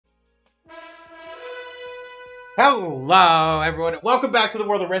Hello, everyone. Welcome back to the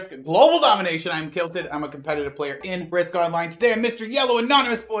World of Risk Global Domination. I'm Kylted. I'm a competitive player in Risk Online. Today, I'm Mr. Yellow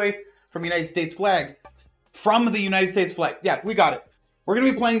Anonymous Boy from United States Flag. From the United States Flag. Yeah, we got it. We're going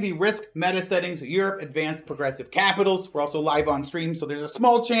to be playing the Risk Meta Settings Europe Advanced Progressive Capitals. We're also live on stream, so there's a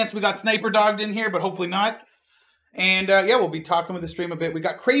small chance we got sniper dogged in here, but hopefully not. And yeah, we'll be talking with the stream a bit. We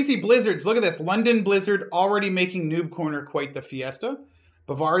got crazy blizzards. Look at this. London Blizzard already making Noob Corner quite the fiesta.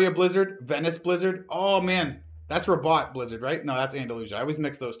 Bavaria Blizzard, Venice Blizzard. Oh, man. That's Rabat Blizzard, right? No, that's Andalusia. I always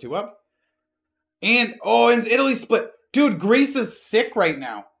mix those two up. And, oh, and Italy split. Dude, Greece is sick right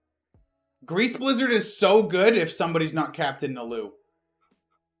now. Greece Blizzard is so good if somebody's not Captain Nalu.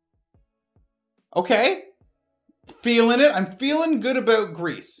 Okay. Feeling it. I'm feeling good about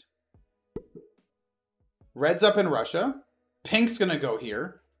Greece. Red's up in Russia. Pink's going to go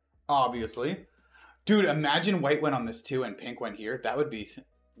here, obviously. Dude, imagine white went on this too and pink went here. That would be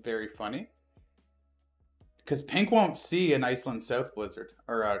very funny. Because pink won't see an Iceland South Blizzard.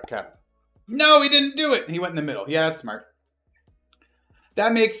 Or cap. No, he didn't do it. He went in the middle. Yeah, that's smart.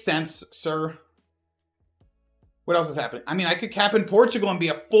 That makes sense, sir. What else is happening? I mean, I could cap in Portugal and be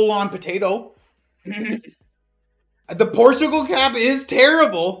a full-on potato. The Portugal cap is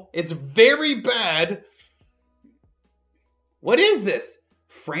terrible. It's very bad. What is this?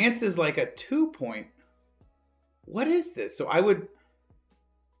 France is like a 2-point. What is this? So I would...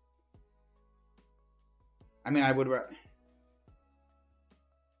 I would... What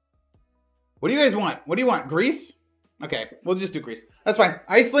do you guys want? What do you want? Greece? Okay, we'll just do Greece. That's fine.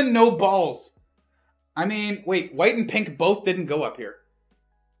 Iceland, no balls. I mean, wait, white and pink both didn't go up here.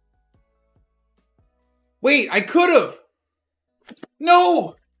 Wait, I could have.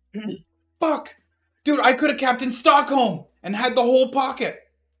 No. Fuck. Dude, I could have captained Stockholm and had the whole pocket.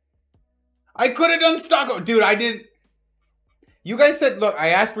 I could have done Stockholm. Dude, I did. You guys said, look, I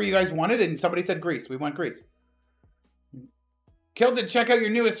asked where you guys wanted and somebody said Greece. We want Greece. Kylted, check out your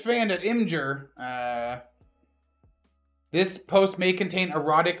newest fan at Imgur. This post may contain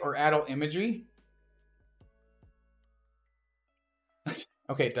erotic or adult imagery.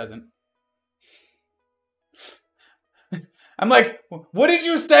 Okay, it doesn't. I'm like, what did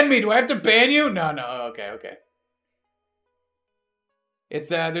you send me? Do I have to ban you? No, okay. It's,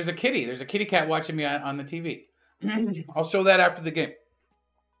 there's a kitty. There's a kitty cat watching me on the TV. I'll show that after the game.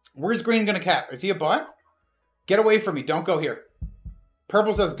 Where's green gonna cap? Is he a bot? Get away from me. Don't go here.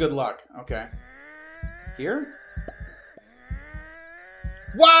 Purple says good luck. Okay. Here?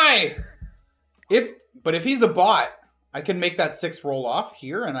 Why? But if he's a bot, I can make that 6 roll off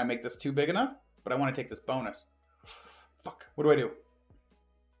here and I make this 2 big enough. But I want to take this bonus. Fuck. What do I do?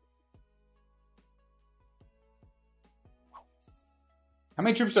 How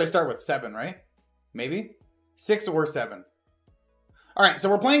many troops do I start with? 7, right? Maybe? 6 or 7. Alright, so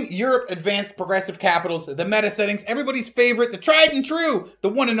we're playing Europe Advanced Progressive Capitals, the meta settings, everybody's favorite, the tried and true, the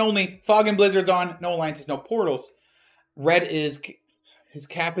one and only Fog and Blizzard's on, no alliances, no portals. Red is... His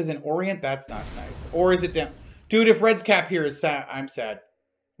cap is in Orient? That's not nice. Or is it down? Dude, if Red's cap here is sad, I'm sad.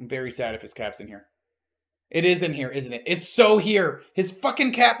 I'm very sad if his cap's in here. It is in here, isn't it? It's so here. His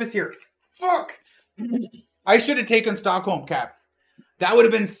fucking cap is here. Fuck! I should have taken Stockholm cap. That would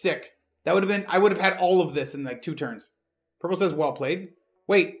have been sick. That would have been... I would have had all of this in like 2 turns. Purple says, well played.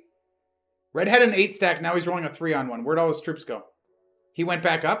 Wait. Red had an 8 stack. Now he's rolling a 3 on 1. Where'd all his troops go? He went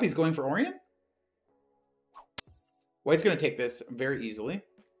back up. He's going for Orient? White's going to take this very easily.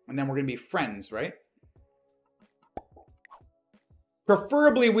 And then we're going to be friends, right?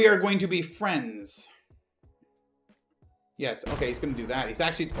 Preferably, we are going to be friends. Yes. Okay, he's going to do that. He's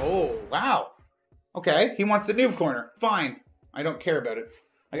actually... Oh, wow. Okay. He wants the noob corner. Fine. I don't care about it.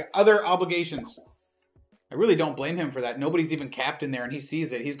 I got other obligations. I really don't blame him for that. Nobody's even capped in there, and he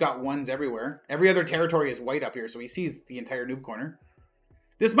sees it. He's got 1s everywhere. Every other territory is white up here, so he sees the entire noob corner.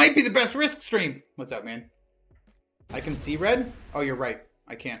 This might be the best Risk stream. What's up, man? I can see red? Oh, you're right.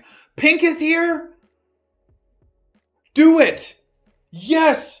 I can't. Pink is here? Do it!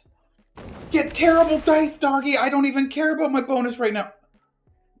 Yes! Get terrible dice, doggy. I don't even care about my bonus right now.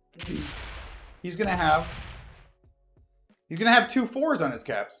 He's gonna have 2 4s on his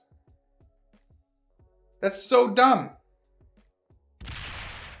caps. That's so dumb.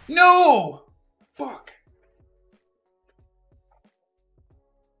 No! Fuck.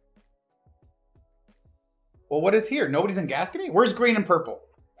 Well, what is here? Nobody's in Gascony? Where's green and purple?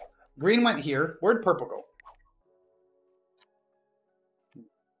 Green went here. Where'd purple go?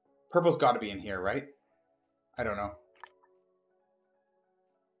 Purple's got to be in here, right? I don't know.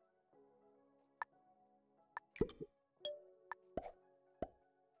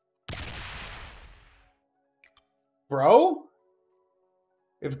 Bro?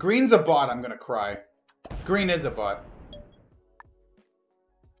 If green's a bot, I'm gonna cry. green is a bot.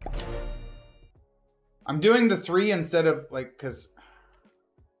 I'm doing the 3 instead of, like, because...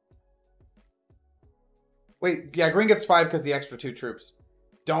 Wait, yeah, green gets 5 because the extra 2 troops.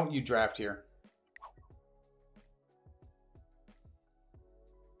 Don't you draft here.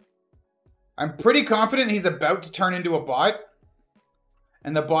 I'm pretty confident he's about to turn into a bot.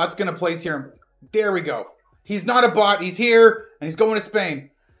 And the bot's going to place here. There we go. He's not a bot. He's here. And he's going to Spain.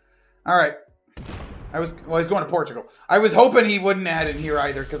 All right. Well, he's going to Portugal. I was hoping he wouldn't add in here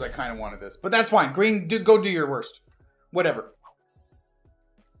either because I kind of wanted this. But that's fine. Green, go do your worst. Whatever.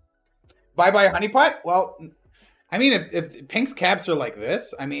 Bye-bye honeypot? Well, I mean, if Pink's caps are like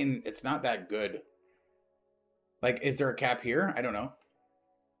this, I mean, it's not that good. Like, is there a cap here? I don't know.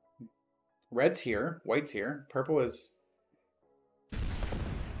 Red's here. White's here. Purple is...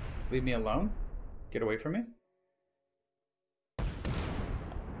 Leave me alone. Get away from me.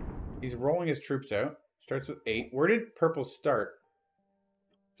 He's rolling his troops out. Starts with 8. Where did purple start?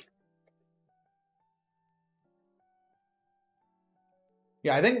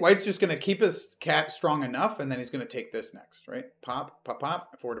 Yeah, I think white's just going to keep his cap strong enough, and then he's going to take this next, right? Pop, pop,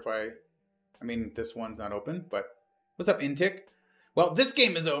 pop. Fortify. I mean, this one's not open, but... What's up, Intick? Well, this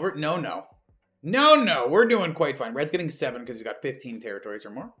game is over. No, no. No, no. We're doing quite fine. Red's getting 7 because he's got 15 territories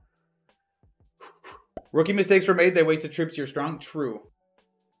or more. Rookie mistakes were made. They wasted troops. You're strong. True.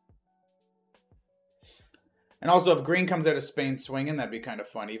 And also, if green comes out of Spain swinging, that'd be kind of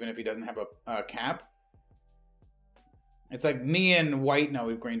fun, even if he doesn't have a cap. It's like me and white.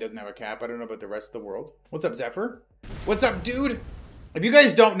 No, green doesn't have a cap. I don't know about the rest of the world. What's up, Zephyr? What's up, dude? If you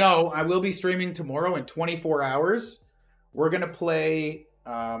guys don't know, I will be streaming tomorrow in 24 hours. We're going to play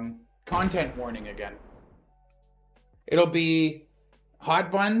content warning again. It'll be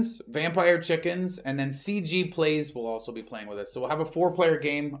Hot Buns, Vampire Chickens, and then CG Plays will also be playing with us. So we'll have a 4-player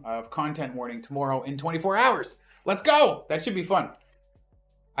game of content warning tomorrow in 24 hours. Let's go! That should be fun.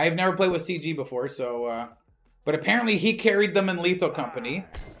 I have never played with CG before, so... but apparently he carried them in Lethal Company.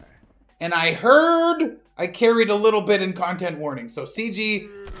 And I heard I carried a little bit in content warning. So CG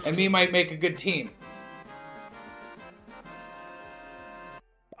and me might make a good team.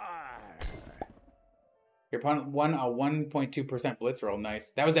 Your opponent won a 1.2% blitz roll.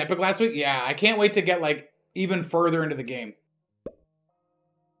 Nice. That was epic last week? Yeah, I can't wait to get, like, even further into the game.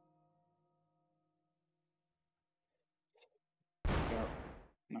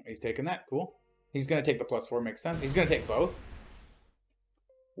 No, he's taking that. Cool. He's going to take the +4. Makes sense. He's going to take both.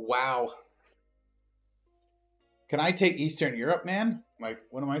 Wow. Can I take Eastern Europe, man? Like,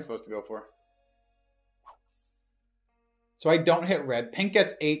 what am I supposed to go for? So I don't hit red. Pink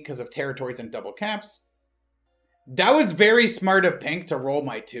gets 8 because of territories and double caps. That was very smart of Pink to roll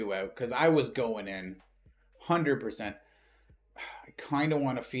my 2 out because I was going in 100%. I kind of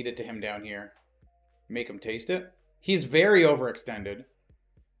want to feed it to him down here. Make him taste it. He's very overextended.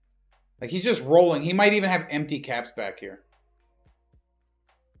 Like, he's just rolling. He might even have empty caps back here.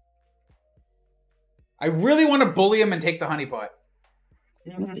 I really want to bully him and take the honeypot.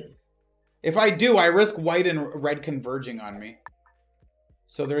 If I do, I risk white and red converging on me.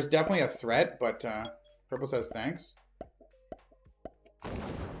 So there's definitely a threat, but purple says thanks.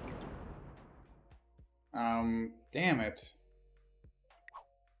 Damn it.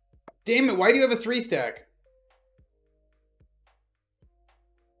 Damn it, why do you have a 3-stack?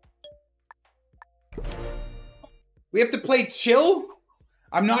 We have to play chill?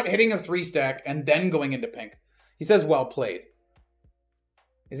 I'm not hitting a 3-stack and then going into pink. He says, well played.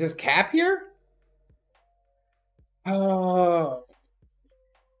 Is this cap here? Oh.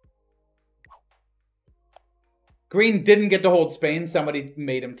 Green didn't get to hold Spain. Somebody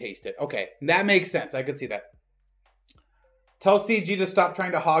made him taste it. Okay, that makes sense. I could see that. Tell CG to stop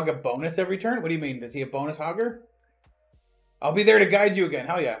trying to hog a bonus every turn. What do you mean? Is he a bonus hogger? I'll be there to guide you again.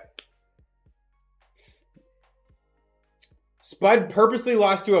 Hell yeah. Spud purposely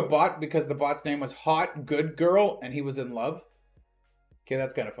lost to a bot because the bot's name was Hot Good Girl and he was in love. Okay,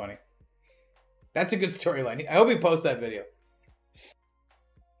 that's kind of funny. That's a good storyline. I hope he posts that video.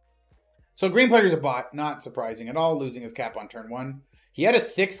 So green player's a bot. Not surprising at all, losing his cap on turn 1. He had a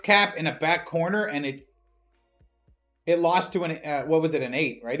 6 cap in a back corner and it lost to an, what was it, an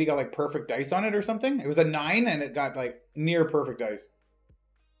 8, right? He got like perfect dice on it or something. It was a 9 and it got like near perfect dice.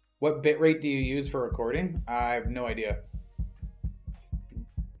 What bitrate do you use for recording? I have no idea.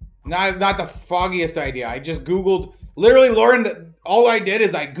 Not the foggiest idea. I just Googled. Literally, Lauren, all I did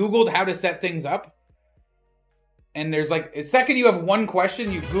is I Googled how to set things up. And there's like, the second you have one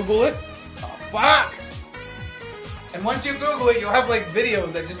question, you Google it. Oh, fuck! And once you Google it, you'll have like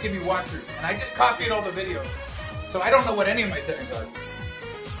videos that just give you walkthroughs. And I just copied all the videos. So I don't know what any of my settings are.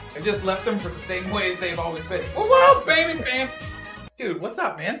 I just left them for the same ways they've always been. Whoa, baby pants! Dude, what's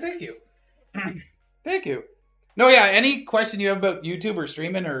up, man? Thank you. Thank you. No, yeah, any question you have about YouTube or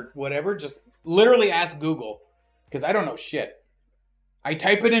streaming or whatever, just literally ask Google. Because I don't know shit. I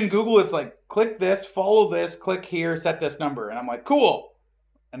type it in Google, it's like, click this, follow this, click here, set this number. And I'm like, cool.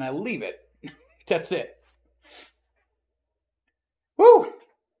 And I leave it. That's it. Woo!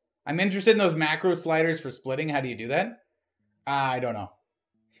 I'm interested in those macro sliders for splitting. How do you do that? I don't know.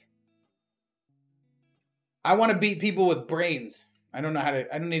 I want to beat people with brains. I don't know how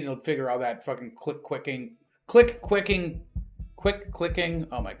to... I don't need to figure all that fucking quick clicking,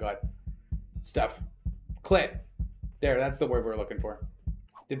 oh my god, stuff. Clit. There, that's the word we're looking for.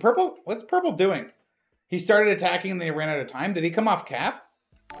 Did Purple... What's Purple doing? He started attacking and then he ran out of time. Did he come off cap?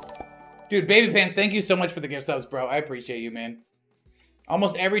 Dude, Baby Pants, thank you so much for the gift subs, bro. I appreciate you, man.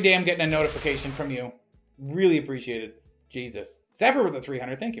 Almost every day I'm getting a notification from you. Really appreciate it. Jesus. Stafford with the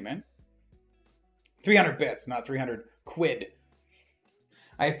 300. Thank you, man. 300 bits, not 300 quid.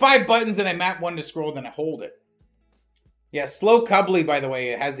 I have 5 buttons and I map one to scroll, then I hold it. Yeah, Slow Cubbly, by the way,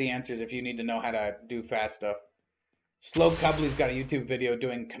 it has the answers if you need to know how to do fast stuff. Slow Cubbly's got a YouTube video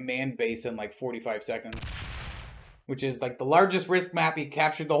doing command base in like 45 seconds. Which is like the largest risk map. He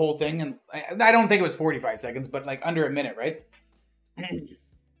captured the whole thing. And I don't think it was 45 seconds, but like under a minute, right?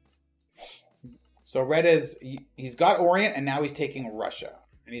 So Red is... He's got Orient and now he's taking Russia.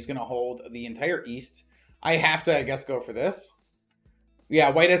 And he's going to hold the entire East. I have to, I guess, go for this. Yeah,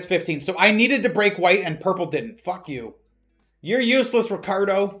 White has 15. So I needed to break White and Purple didn't. Fuck you. You're useless,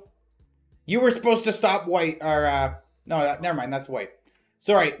 Ricardo. You were supposed to stop White. Or, no, never mind. That's White.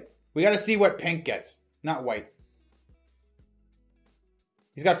 Sorry. We got to see what Pink gets. Not White.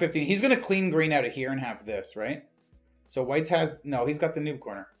 He's got 15. He's going to clean Green out of here and have this, right? So White's has... No, he's got the noob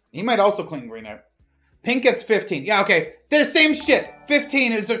corner. He might also clean Green out. Pink gets 15. Yeah, okay. They're the same shit.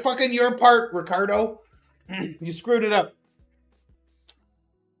 15 is fucking your part, Ricardo. You screwed it up.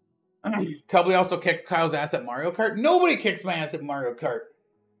 Cubbly also kicked Kyle's ass at Mario Kart. Nobody kicks my ass at Mario Kart.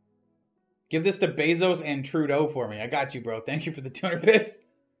 Give this to Bezos and Trudeau for me. I got you, bro. Thank you for the 200 bits.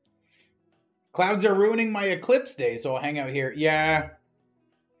 Clouds are ruining my eclipse day, so I'll hang out here. Yeah.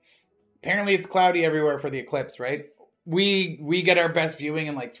 Apparently it's cloudy everywhere for the eclipse, right? We get our best viewing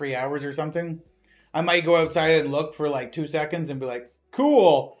in like 3 hours or something. I might go outside and look for like 2 seconds and be like,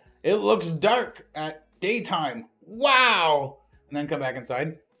 cool, it looks dark at daytime. Wow. And then come back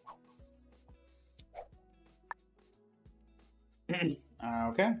inside.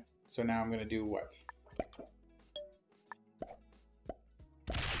 Okay. So now I'm going to do what?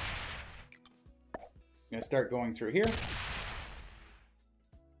 I'm going to start going through here.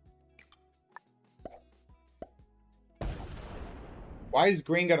 Why is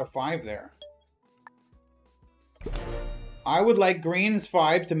Green got a 5 there? I would like Green's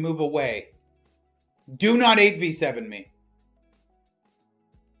 5 to move away. Do not 8v7 me.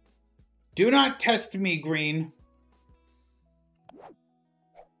 Do not test me, Green.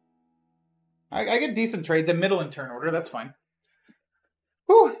 I get decent trades in middle and turn order. That's fine.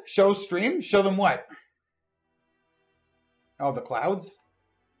 Whew. Show stream? Show them what? Oh, the clouds?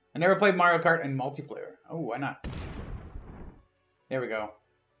 I never played Mario Kart in multiplayer. Oh, why not? There we go.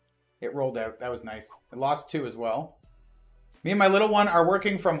 It rolled out. That was nice. I lost 2 as well. Me and my little one are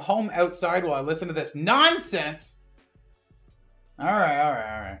working from home outside while I listen to this nonsense.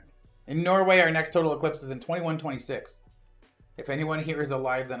 Alright. In Norway, our next total eclipse is in 2126. If anyone here is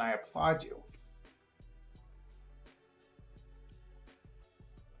alive, then I applaud you.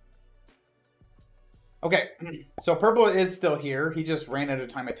 Okay, so Purple is still here. He just ran out of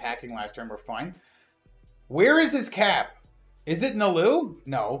time attacking last turn. We're fine. Where is his cap? Is it Naloo?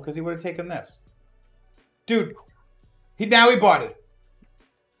 No, because he would have taken this. Dude, now he bought it.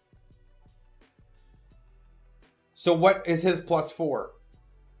 So what is his +4?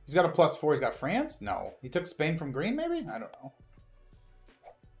 He's got a +4. He's got France? No. He took Spain from Green, maybe? I don't know.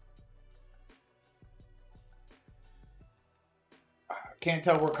 Can't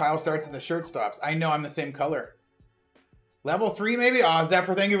tell where Kyle starts and the shirt stops. I know I'm the same color. Level 3, maybe? Oh,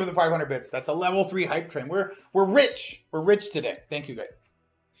 Zephyr, thank you for the 500 bits. That's a level 3 hype train. We're rich. We're rich today. Thank you,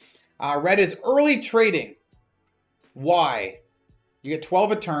 guys. Red is early trading. Why? You get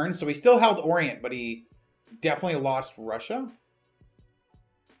 12 a turn, so he still held Orient, but he definitely lost Russia.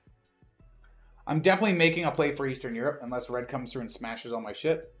 I'm definitely making a play for Eastern Europe, unless Red comes through and smashes all my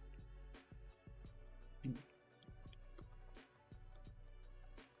shit.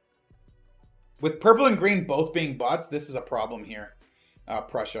 With Purple and Green both being bots, this is a problem here.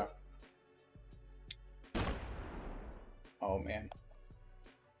 Prussia. Oh, man.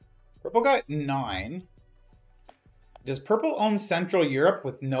 Purple got 9. Does purple own Central Europe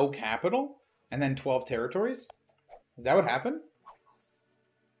with no capital? And then 12 territories? Is that what happened?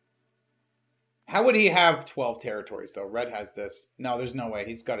 How would he have 12 territories, though? Red has this. No, there's no way.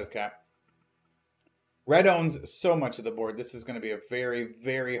 He's got his cap. Red owns so much of the board. This is going to be a very,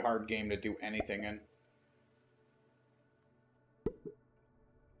 very hard game to do anything in.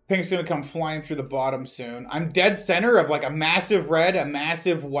 Pink's going to come flying through the bottom soon. I'm dead center of like a massive red, a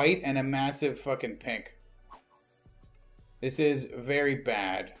massive white, and a massive fucking pink. This is very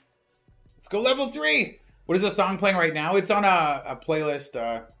bad. Let's go level 3! What is the song playing right now? It's on a playlist.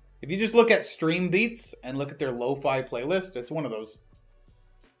 If you just look at Stream Beats and look at their lo-fi playlist, it's one of those.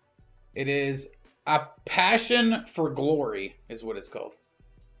 It is A Passion for Glory is what it's called.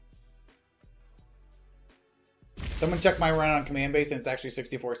 Someone check my run on command base and it's actually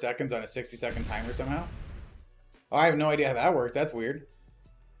 64 seconds on a 60-second timer somehow. Oh, I have no idea how that works. That's weird.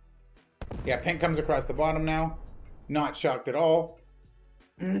 Yeah, pink comes across the bottom now. Not shocked at all.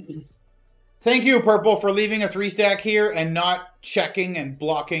 Thank you, purple, for leaving a 3-stack here and not checking and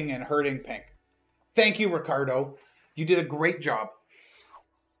blocking and hurting pink. Thank you, Ricardo. You did a great job.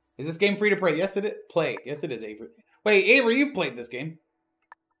 Is this game free to play? Yes, it is. Play. Yes, it is, Avery. Wait, Avery, you've played this game.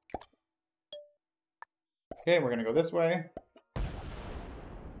 Okay, we're going to go this way.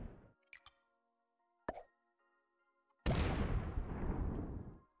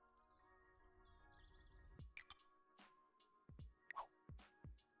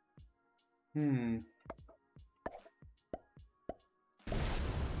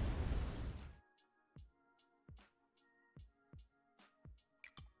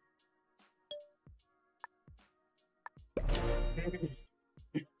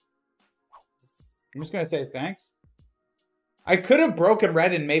 I'm just going to say thanks. I could have broken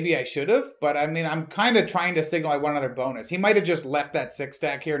red and maybe I should have, but I mean, I'm kind of trying to signal I want another bonus. He might have just left that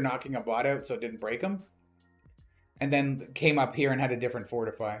 6-stack here, knocking a bot out so it didn't break him. And then came up here and had a different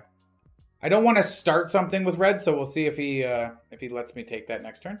fortify. I don't want to start something with red, so we'll see if he lets me take that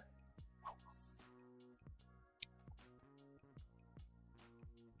next turn.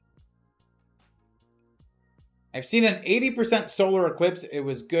 I've seen an 80% solar eclipse. It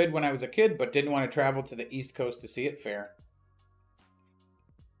was good when I was a kid, but didn't want to travel to the East Coast to see it. Fair.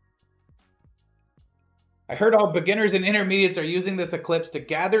 I heard all beginners and intermediates are using this eclipse to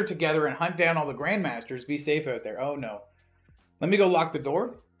gather together and hunt down all the grandmasters. Be safe out there. Oh, no. Let me go lock the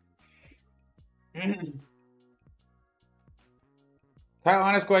door. Kyle,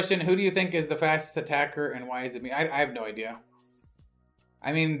 honest question. Who do you think is the fastest attacker and why is it me? I have no idea.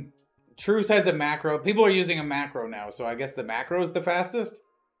 I mean, Truth has a macro. People are using a macro now, so I guess the macro is the fastest.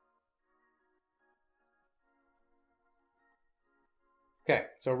 Okay,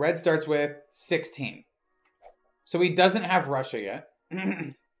 so red starts with 16. So he doesn't have Russia yet.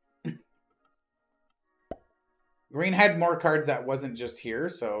 Green had more cards that wasn't just here,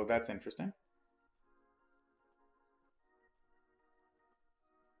 so that's interesting.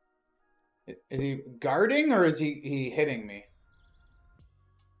 Is he guarding or is he hitting me?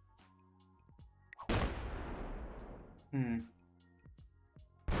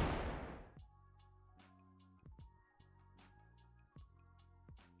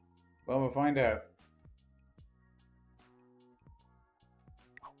 Well, we'll find out.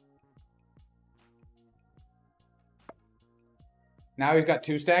 Now he's got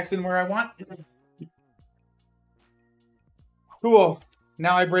 2 stacks in where I want. Cool.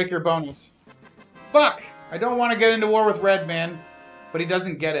 Now I break your bonus. Fuck! I don't want to get into war with red, man. But he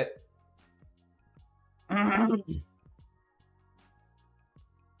doesn't get it.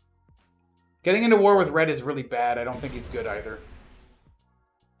 Getting into war with red is really bad. I don't think he's good either.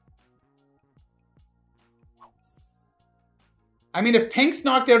 I mean, if pink's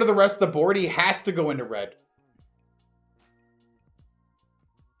knocked out of the rest of the board, he has to go into red.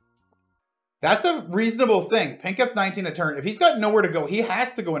 That's a reasonable thing. Pink gets 19 a turn. If he's got nowhere to go, he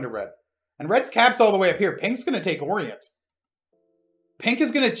has to go into red. And red's cap's all the way up here. Pink's going to take Orient. Pink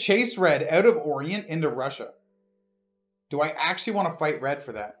is going to chase red out of Orient into Russia. Do I actually want to fight red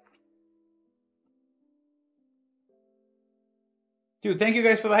for that? Dude, thank you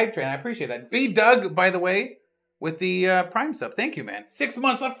guys for the hype train. I appreciate that. B Doug, by the way, with the Prime sub. Thank you, man. 6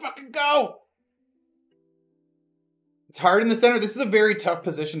 months, let's fucking go! It's hard in the center. This is a very tough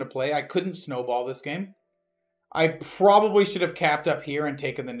position to play. I couldn't snowball this game. I probably should have capped up here and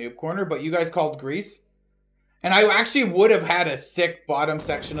taken the noob corner, but you guys called Greece. And I actually would have had a sick bottom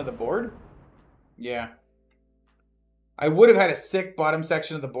section of the board. Yeah. I would have had a sick bottom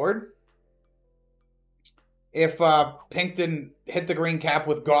section of the board. If pink didn't hit the green cap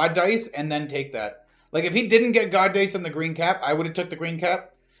with God Dice and then take that. Like, if he didn't get God Dice on the green cap, I would have took the green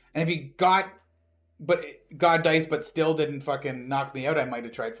cap. And if he got but it got dice, but still didn't fucking knock me out, I might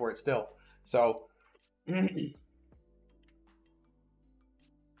have tried for it still. So,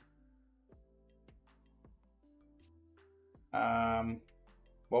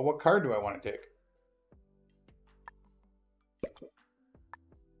 well, what card do I want to take?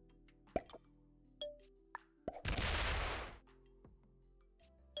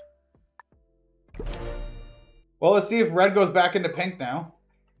 Well, let's see if red goes back into pink now.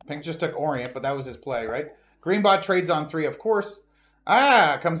 Pink just took Orient, but that was his play, right? Greenbot trades on 3, of course.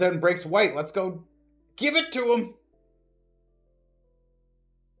 Ah, comes out and breaks white. Let's go give it to him.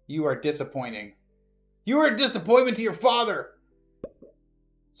 You are disappointing. You are a disappointment to your father.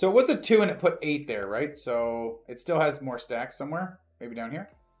 So it was a 2 and it put 8 there, right? So it still has more stacks somewhere. Maybe down here.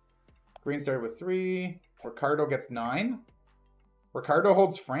 Green started with 3. Ricardo gets 9. Ricardo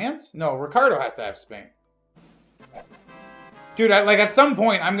holds France? No, Ricardo has to have Spain. Dude, like at some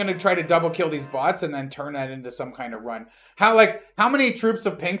point, I'm gonna try to double kill these bots and then turn that into some kind of run. How many troops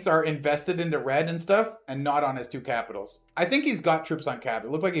of pinks are invested into red and stuff, and not on his 2 capitals? I think he's got troops on cap. It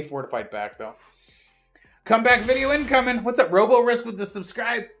looked like he fortified back though. Comeback video incoming. What's up, Robo Risk with the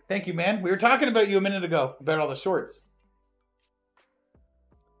subscribe? Thank you, man. We were talking about you a minute ago about all the shorts.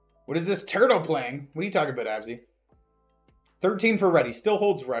 What is this turtle playing? What are you talking about, Absy? 13 for red. He still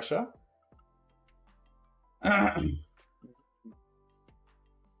holds Russia.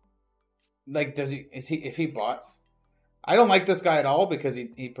 Like, if he bots? I don't like this guy at all because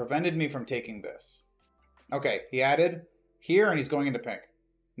he prevented me from taking this. Okay, he added here and he's going into pink.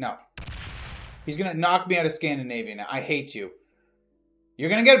 No. He's going to knock me out of Scandinavia now. I hate you.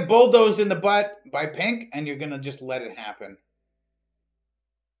 You're going to get bulldozed in the butt by pink and you're going to just let it happen.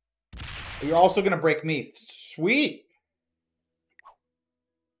 You're also going to break me. Sweet.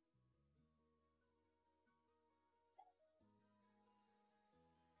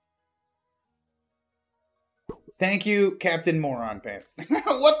 Thank you, Captain Moron Pants.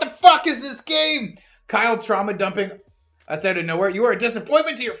 What the fuck is this game? Kyle trauma dumping us out of nowhere. You are a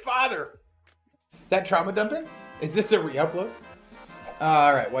disappointment to your father. Is that trauma dumping? Is this a re-upload?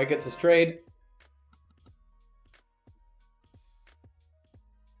 All right, white gets his trade.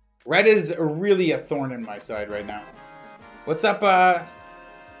 Red is really a thorn in my side right now. What's up,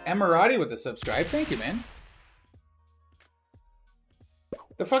 Emirati with the subscribe? Thank you, man.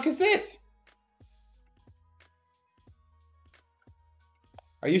 The fuck is this?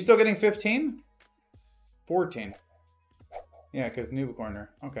 Are you still getting 15? 14. Yeah, because new corner.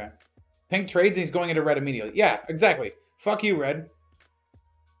 Okay. Pink trades and he's going into red immediately. Yeah, exactly. Fuck you, red.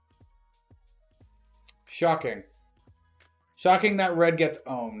 Shocking. Shocking that red gets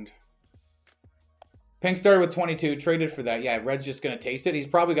owned. Pink started with 22, traded for that. Yeah, red's just going to taste it. He's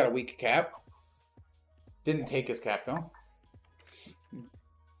probably got a weak cap. Didn't take his cap, though.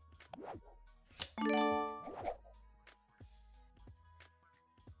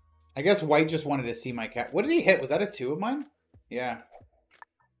 I guess white just wanted to see my cap. What did he hit? Was that a 2 of mine? Yeah.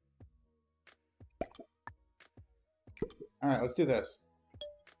 Alright, let's do this.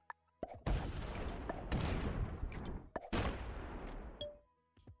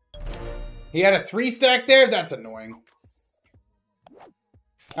 He had a 3 stack there? That's annoying.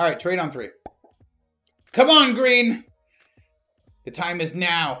 Alright, trade on 3. Come on, green! The time is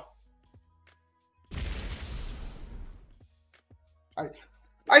now.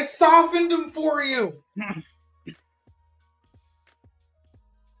 I softened him for you!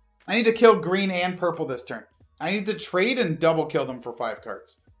 I need to kill green and purple this turn. I need to trade and double kill them for 5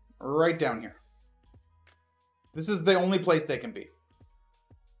 cards. Right down here. This is the only place they can be.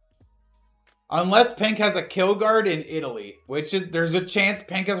 Unless pink has a kill guard in Italy. Which is, there's a chance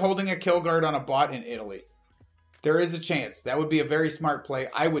pink is holding a kill guard on a bot in Italy. There is a chance. That would be a very smart play.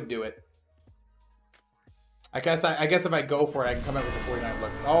 I would do it. I guess if I go for it, I can come out with the 49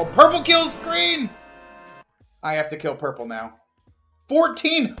 look. Oh, purple kills green! I have to kill purple now.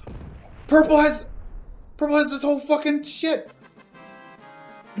 14! Purple has this whole fucking shit.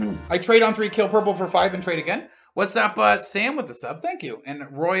 I trade on 3, kill purple for 5, and trade again. What's up, Sam with the sub? Thank you. And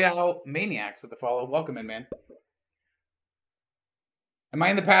Royale Maniacs with the follow. Welcome in, man. Am I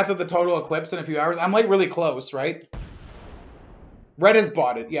in the path of the total eclipse in a few hours? I'm like really close, right? Red has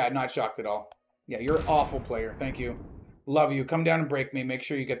bought it. Yeah, not shocked at all. Yeah, you're an awful player. Thank you. Love you. Come down and break me. Make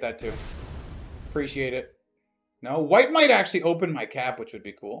sure you get that too. Appreciate it. No, white might actually open my cap, which would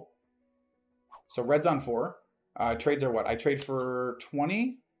be cool. So red's on 4. Trades are what? I trade for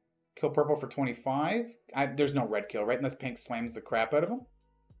 20. Kill purple for 25. There's no red kill, right? Unless pink slams the crap out of him.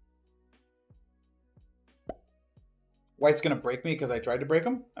 White's going to break me because I tried to break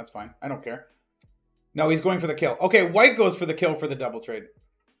him. That's fine. I don't care. No, he's going for the kill. Okay, white goes for the kill for the double trade.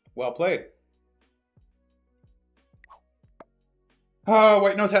 Well played. Oh,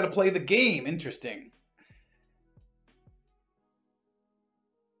 white knows how to play the game. Interesting.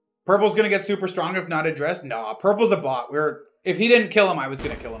 Purple's going to get super strong if not addressed. No, purple's a bot. If he didn't kill him, I was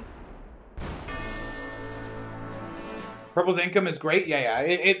going to kill him. Purple's income is great. Yeah.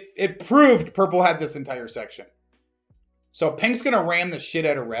 It proved purple had this entire section. So pink's going to ram the shit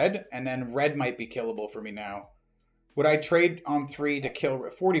out of red, and then red might be killable for me now. Would I trade on 3 to kill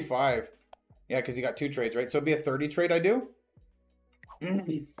 45? Yeah, because he got 2 trades, right? So it'd be a 30 trade I do?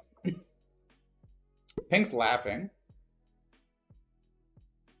 Pink's laughing.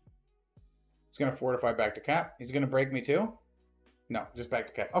 He's going to fortify back to cap. He's going to break me too? No, just back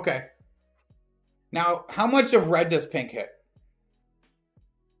to cap. Okay. Now, how much of red does pink hit?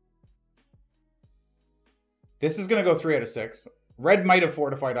 This is going to go 3 out of 6. Red might have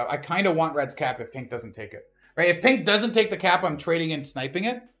fortified up. I kind of want red's cap if pink doesn't take it. Right? If pink doesn't take the cap, I'm trading in sniping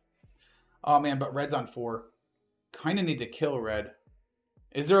it. Oh, man, but red's on 4. Kind of need to kill red.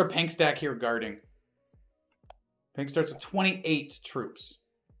 Is there a pink stack here guarding? Pink starts with 28 troops.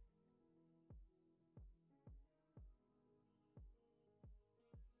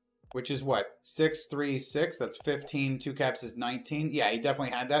 Which is what? 6, 3, 6. That's 15. 2 caps is 19. Yeah, he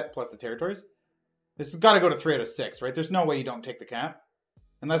definitely had that, plus the territories. This has got to go to 3 out of 6, right? There's no way you don't take the cap.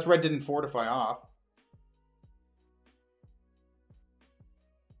 Unless red didn't fortify off.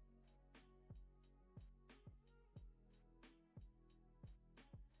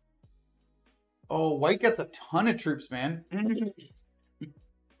 Oh, white gets a ton of troops, man.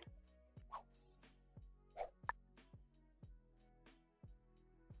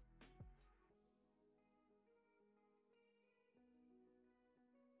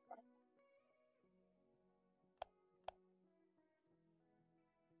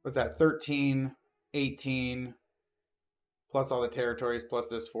 What's that? 13, 18, plus all the territories, plus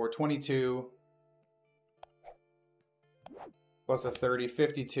this 4, 22, plus a 30,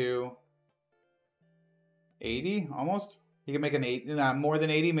 52, 80, almost. You can make an 8, more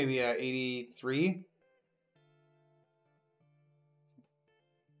than 80, maybe a 83.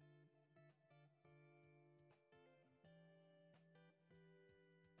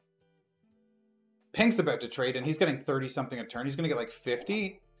 Pink's about to trade, and he's getting 30-something a turn. He's going to get like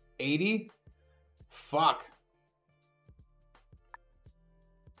 50, 80. Fuck.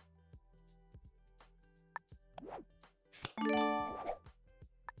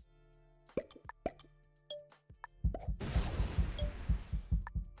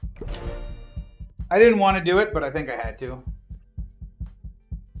 I didn't want to do it, but I think I had to.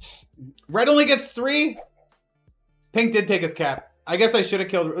 Red only gets 3. Pink did take his cap. I guess I should have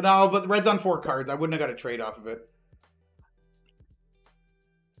killed... No, but red's on 4 cards. I wouldn't have got a trade off of it.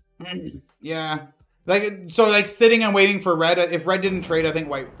 Yeah. So sitting and waiting for red. If red didn't trade, I think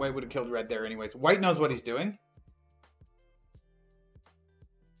white would have killed red there anyways. White knows what he's doing.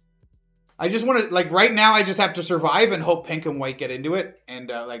 I just want to... right now, I just have to survive and hope pink and white get into it.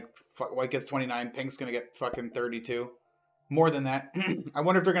 And, white gets 29. Pink's going to get fucking 32. More than that. I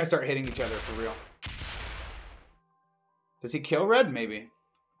wonder if they're going to start hitting each other for real. Does he kill red? Maybe.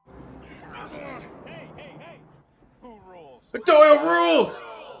 Hey. Who rules? Doyle rules!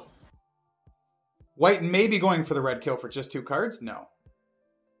 White may be going for the red kill for just 2 cards? No.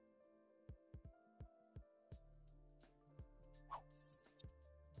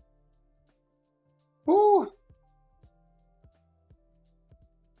 Woo!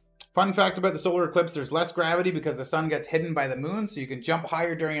 Fun fact about the solar eclipse, there's less gravity because the sun gets hidden by the moon, so you can jump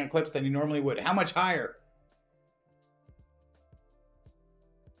higher during an eclipse than you normally would. How much higher?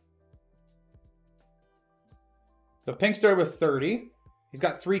 So pink started with 30. He's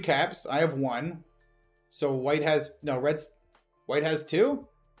got 3 caps. I have 1. So white has... No, white has 2?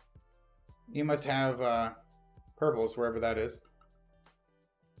 You must have purples, wherever that is.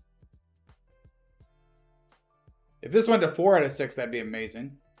 If this went to 4 out of 6, that'd be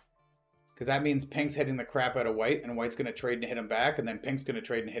amazing. Because that means pink's hitting the crap out of white, and white's going to trade and hit him back, and then pink's going to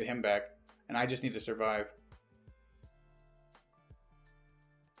trade and hit him back. And I just need to survive.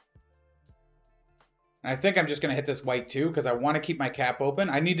 I think I'm just going to hit this white too, because I want to keep my cap open.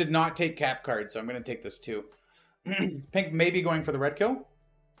 I need to not take cap cards, so I'm going to take this too. Pink may be going for the red kill.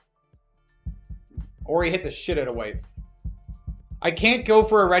 Or he hit the shit out of white. I can't go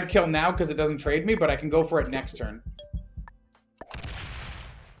for a red kill now because it doesn't trade me, but I can go for it next turn.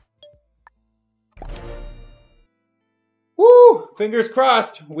 Woo! Fingers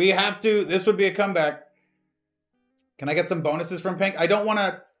crossed. We have to... This would be a comeback. Can I get some bonuses from pink? I don't want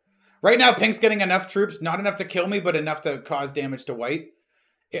to... Right now, pink's getting enough troops, not enough to kill me, but enough to cause damage to white.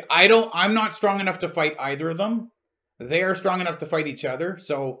 I'm not strong enough to fight either of them. They are strong enough to fight each other.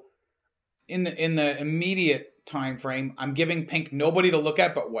 So in the immediate time frame, I'm giving pink nobody to look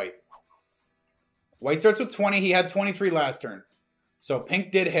at but white. White starts with 20. He had 23 last turn. So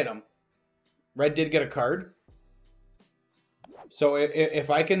pink did hit him. Red did get a card. So if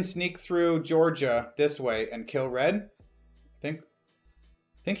I can sneak through Georgia this way and kill red, I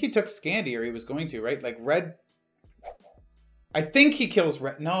think he took Scandi, or he was going to, right? Like red, I think he kills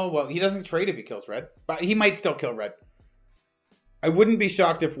red. No, well, he doesn't trade if he kills red, but he might still kill red. I wouldn't be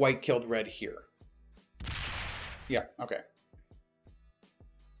shocked if white killed red here. Yeah, okay.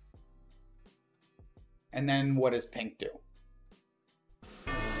 And then what does pink do?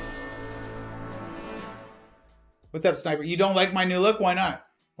 What's up, Sniper? You don't like my new look? Why not?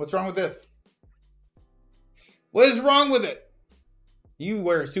 What's wrong with this? What is wrong with it? You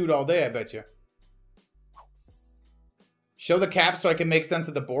wear a suit all day, I bet you. Show the cap so I can make sense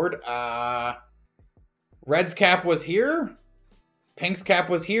of the board. Red's cap was here. Pink's cap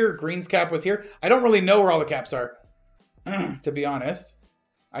was here. Green's cap was here. I don't really know where all the caps are, to be honest.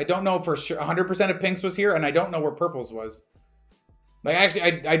 I don't know for sure. 100% of pink's was here, and I don't know where purple's was. Like,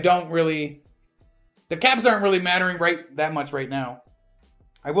 actually, I don't really... The caps aren't really mattering that much right now.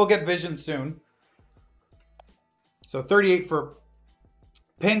 I will get vision soon. So 38 for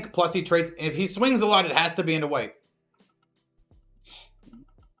pink, plus he trades. If he swings a lot, it has to be into white.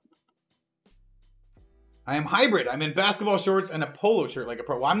 I am hybrid. I'm in basketball shorts and a polo shirt like a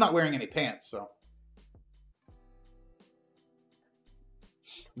pro. Well, I'm not wearing any pants, so.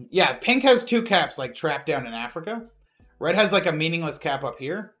 Yeah, pink has 2 caps, like trapped down in Africa. Red has like a meaningless cap up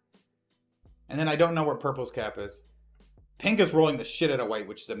here. And then I don't know where purple's cap is. Pink is rolling the shit out of white,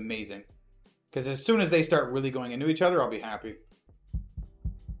 which is amazing. Because as soon as they start really going into each other, I'll be happy.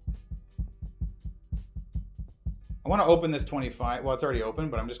 I want to open this 25. Well, it's already open,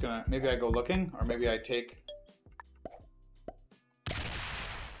 but I'm just going to... Maybe I go looking, or maybe I take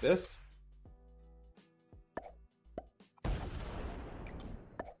this.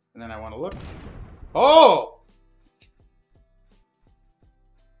 And then I want to look. Oh!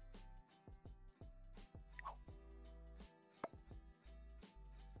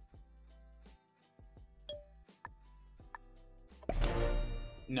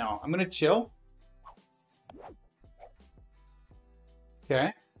 No, I'm going to chill.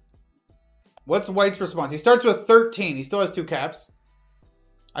 Okay. What's white's response? He starts with 13. He still has 2 caps.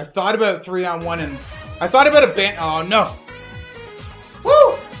 I thought about 3-on-1 and... I thought about a ban... Oh, no.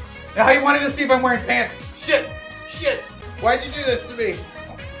 Woo! Now he wanted to see if I'm wearing pants. Shit. Shit. Why'd you do this to me?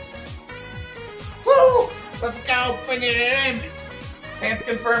 Woo! Let's go. Bring it in. Pants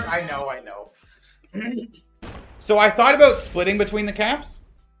confirmed. I know, I know. So I thought about splitting between the caps.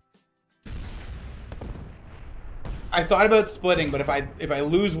 I thought about splitting, but if I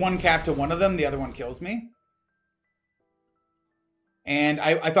lose one cap to one of them, the other one kills me. And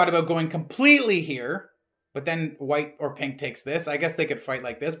I thought about going completely here, but then white or pink takes this. I guess they could fight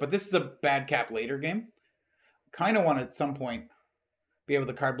like this, but this is a bad cap later game. Kind of want to at some point be able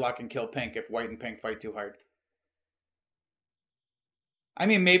to card block and kill pink if white and pink fight too hard. I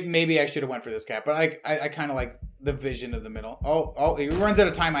mean, maybe I should have went for this cap, but I kind of like the vision of the middle. Oh, he runs out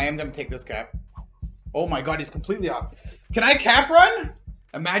of time. I am going to take this cap. Oh my god, he's completely off. Can I cap run?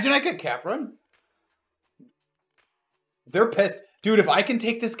 Imagine I could cap run. They're pissed. Dude, if I can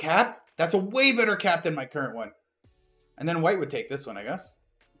take this cap, that's a way better cap than my current one. And then white would take this one, I guess.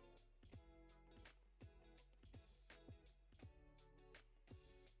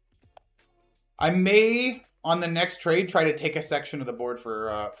 I may, on the next trade, try to take a section of the board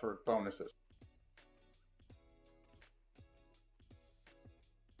for bonuses.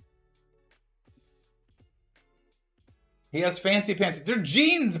 He has fancy pants. They're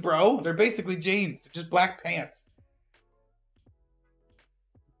jeans, bro. They're basically jeans. They're just black pants.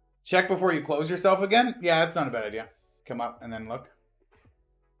 Check before you close yourself again? Yeah, that's not a bad idea. Come up and then look.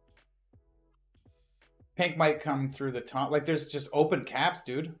 Pink might come through the top. Like, there's just open caps,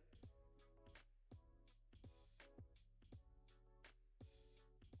 dude.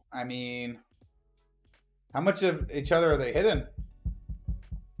 I mean, how much of each other are they hitting?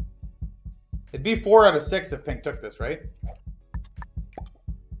 It'd be 4 out of 6 if pink took this, right?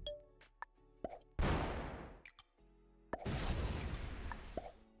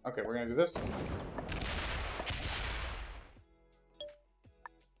 Okay, we're gonna do this.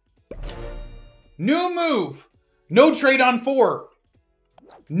 New move! No trade on 4.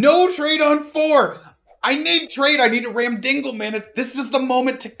 No trade on 4! I need trade! I need a Ram Dingle, man! This is the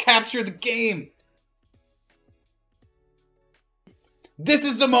moment to capture the game! This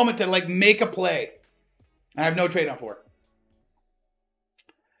is the moment to, like, make a play. I have no trade on 4.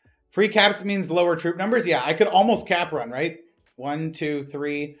 Free caps means lower troop numbers? Yeah, I could almost cap run, right? 1, 2,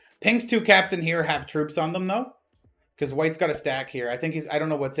 3, Pink's 2 caps in here have troops on them, though. Because White's got a stack here. I think he's... I don't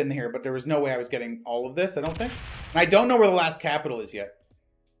know what's in here, but there was no way I was getting all of this, I don't think. And I don't know where the last capital is yet.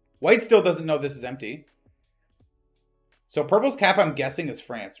 White still doesn't know this is empty. So Purple's cap, I'm guessing, is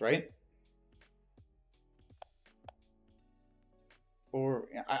France, right? Or...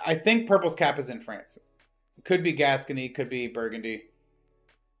 I think Purple's cap is in France. Could be Gascony, could be Burgundy.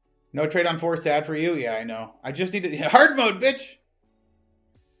 No trade on 4, sad for you? Yeah, I know. I just need to... Hard mode, bitch!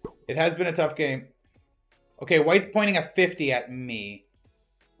 It has been a tough game. Okay, White's pointing a 50 at me.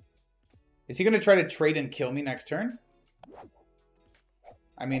 Is he going to try to trade and kill me next turn?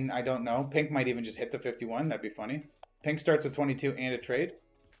 I mean, I don't know. Pink might even just hit the 51. That'd be funny. Pink starts with 22 and a trade.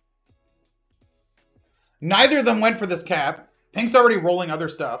 Neither of them went for this cap. Pink's already rolling other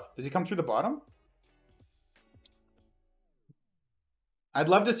stuff. Does he come through the bottom? I'd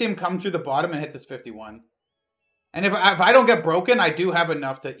love to see him come through the bottom and hit this 51. And if I don't get broken, I do have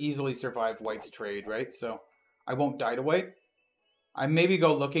enough to easily survive White's trade, right? So I won't die to White. I maybe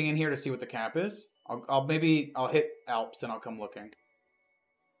go looking in here to see what the cap is. I'll hit Alps and I'll come looking.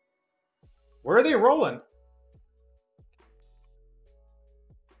 Where are they rolling?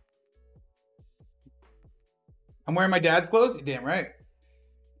 I'm wearing my dad's clothes? You're damn right.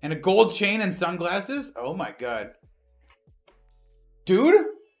 And a gold chain and sunglasses? Oh my god. Dude?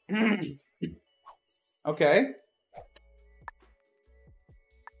 Okay.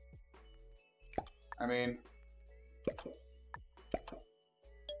 I mean...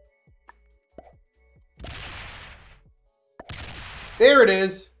 There it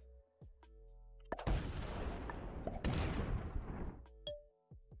is.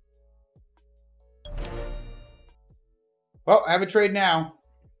 Well, I have a trade now.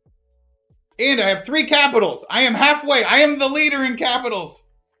 And I have 3 capitals. I am halfway. I am the leader in capitals.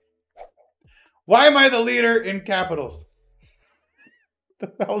 Why am I the leader in capitals?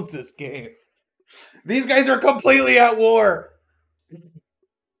 What the hell is this game? These guys are completely at war.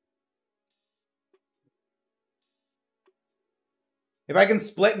 If I can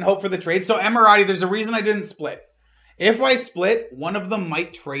split and hope for the trade. So, Emirati, there's a reason I didn't split. If I split, one of them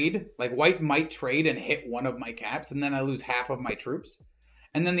might trade. Like, White might trade and hit one of my caps. And then I lose half of my troops.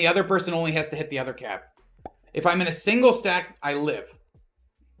 And then the other person only has to hit the other cap. If I'm in a single stack, I live.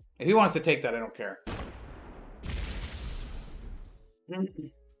 If he wants to take that, I don't care.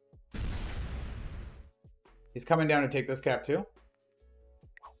 He's coming down to take this cap too.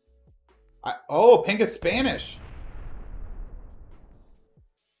 Oh, Pink is Spanish.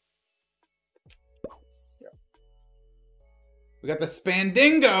 We got the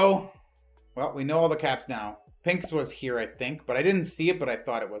Spandingo. Well, we know all the caps now. Pink's was here, I think, but I didn't see it, but I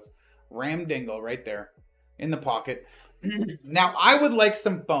thought it was. Ramdingle right there in the pocket. Now, I would like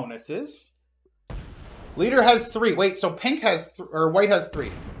some bonuses. Leader has 3. Wait, so Pink has, or White has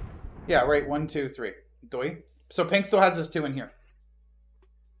 3. Yeah, right. 1, 2, 3. Doi. So Pink still has his 2 in here.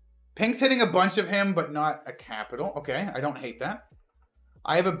 Pink's hitting a bunch of him, but not a capital. Okay, I don't hate that.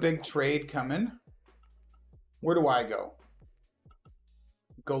 I have a big trade coming. Where do I go?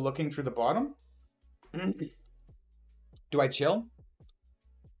 Go looking through the bottom? Do I chill?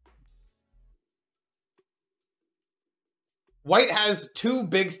 White has 2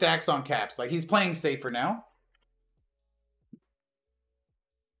 big stacks on caps. Like, he's playing safer now.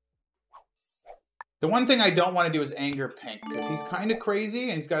 The one thing I don't want to do is anger Pink, because he's kind of crazy,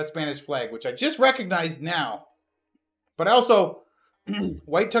 and he's got a Spanish flag, which I just recognized now. But also,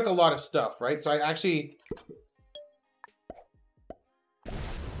 White took a lot of stuff, right? So I actually...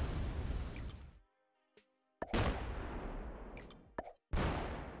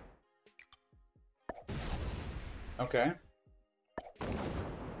 Okay.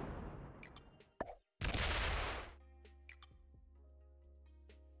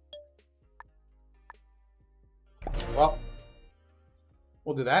 Well,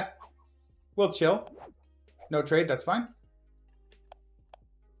 we'll do that. We'll chill. No trade, that's fine.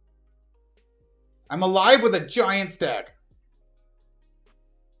 I'm alive with a giant stack.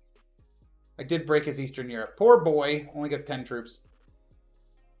 I did break his Eastern Europe. Poor boy. Only gets 10 troops.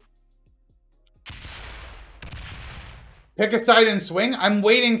 Pick a side and swing. I'm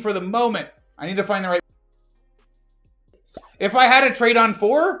waiting for the moment. I need to find the right... If I had a trade on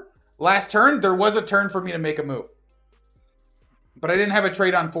 4 last turn, there was a turn for me to make a move. But I didn't have a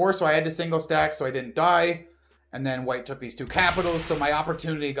trade on 4, so I had to single stack, so I didn't die. And then White took these 2 capitals, so my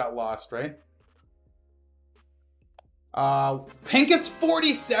opportunity got lost, right? Pink is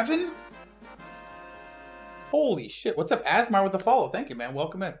 47? Holy shit. What's up, Asmar, with the follow? Thank you, man.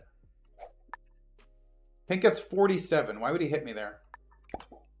 Welcome in. Pink gets 47. Why would he hit me there?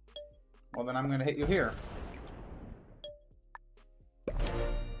 Well, then I'm going to hit you here.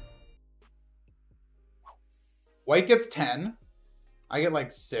 White gets 10. I get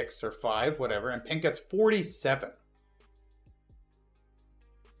like 6 or 5, whatever. And pink gets 47.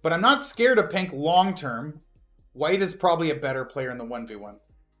 But I'm not scared of pink long term. White is probably a better player in the 1v1.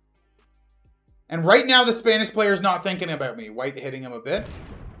 And right now, the Spanish player is not thinking about me. White hitting him a bit.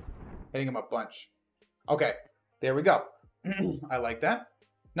 Hitting him a bunch. Okay, there we go. I like that.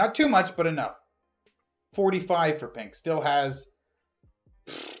 Not too much, but enough. 45 for pink. Still has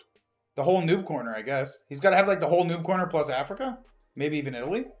the whole noob corner, I guess. He's got to have like the whole noob corner plus Africa. Maybe even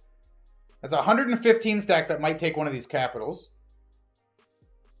Italy. That's a 115 stack that might take one of these capitals.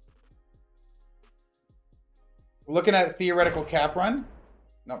 We're looking at a theoretical cap run.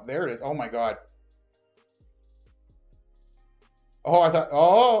 No, there it is. Oh my god. Oh, I thought...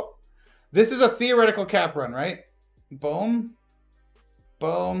 Oh! This is a theoretical cap run, right? Boom.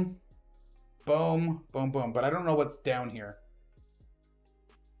 Boom. Boom. Boom, boom. But I don't know what's down here.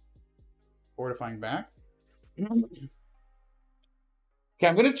 Fortifying back. Okay,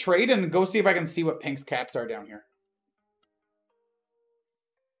 I'm going to trade and go see if I can see what pink's caps are down here.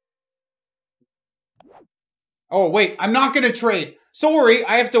 Oh, wait. I'm not going to trade. Sorry,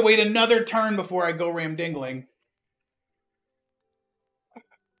 I have to wait another turn before I go ramdingling.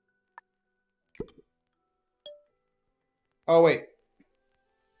 Oh, wait.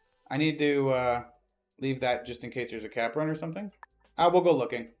 I need to leave that just in case there's a cap run or something. We'll go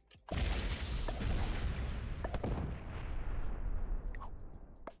looking.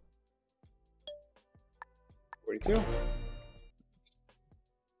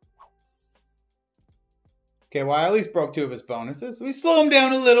 Okay, well, I at least broke 2 of his bonuses. So we slow him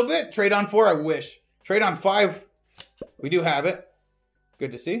down a little bit. Trade on 4, I wish. Trade on 5. We do have it.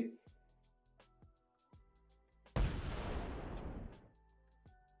 Good to see.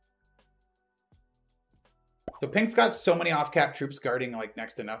 So pink's got so many off-cap troops guarding like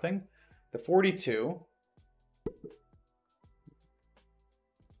next to nothing. The 42.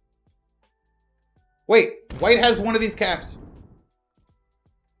 Wait, white has one of these caps.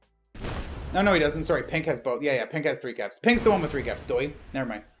 No, he doesn't. Sorry, pink has both. Yeah, pink has 3 caps. Pink's the one with 3 caps. Doy. Never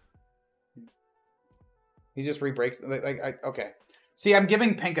mind. He just re-breaks. Okay. See, I'm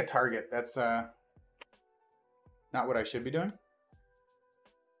giving pink a target. That's not what I should be doing.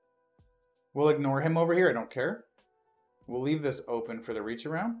 We'll ignore him over here. I don't care. We'll leave this open for the reach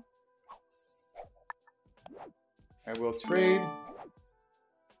around. I will trade.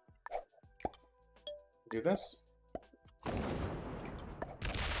 Do this.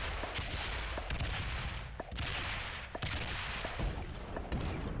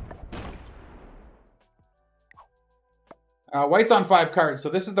 White's on 5 cards, so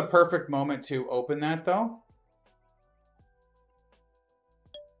this is the perfect moment to open that, though.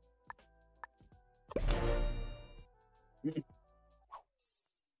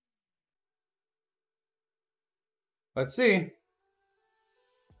 Let's see.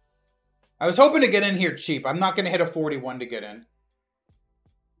 I was hoping to get in here cheap. I'm not going to hit a 41 to get in.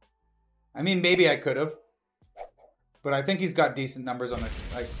 I mean, maybe I could have. But I think he's got decent numbers on the...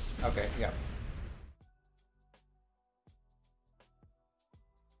 Like, okay, yeah.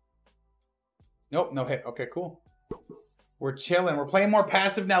 Nope, no hit. Okay, cool. We're chilling. We're playing more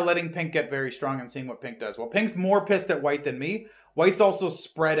passive now, letting pink get very strong and seeing what pink does. Well, pink's more pissed at white than me. White's also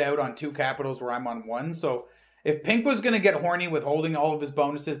spread out on 2 capitals where I'm on 1. So if pink was going to get horny with holding all of his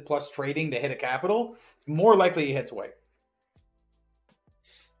bonuses plus trading to hit a capital, it's more likely he hits white.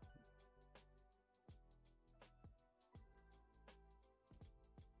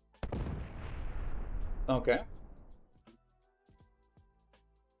 Okay.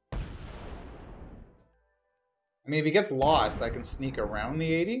 I mean, if he gets lost, I can sneak around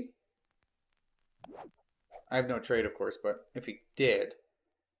the 80. I have no trade, of course, but if he did...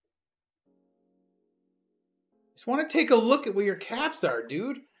 Just want to take a look at where your caps are,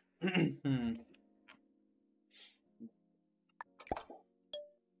 dude.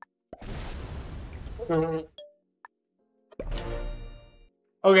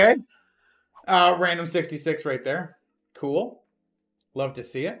 Okay. Random 66 right there. Cool. Love to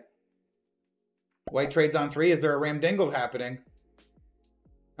see it. White trades on 3. Is there a ramdingle happening?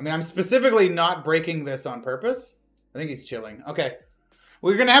 I mean, I'm specifically not breaking this on purpose. I think he's chilling. Okay.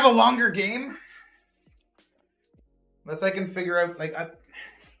 We're going to have a longer game. Unless I can figure out, like...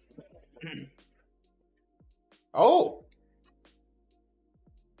 Oh!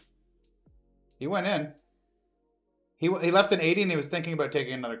 He went in. He left an 80 and he was thinking about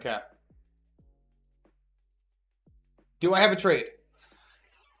taking another cap. Do I have a trade?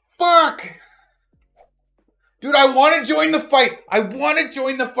 Fuck! Dude, I want to join the fight. I want to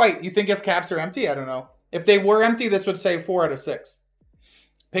join the fight. You think his caps are empty? I don't know. If they were empty, this would say 4 out of 6.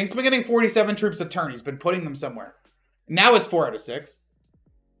 Pink's been getting 47 troops a turn. He's been putting them somewhere. Now it's 4 out of 6.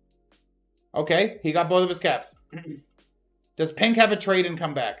 Okay, he got both of his caps. Does Pink have a trade and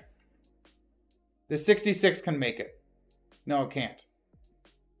come back? The 66 can make it. No, it can't.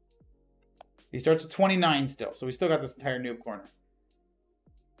 He starts with 29 still, so we still got this entire noob corner.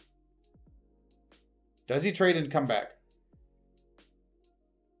 Does he trade and come back?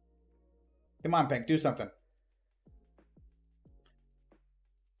 Come on, Pink, do something.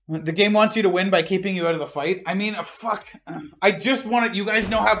 The game wants you to win by keeping you out of the fight. I mean, fuck. I just want to... You guys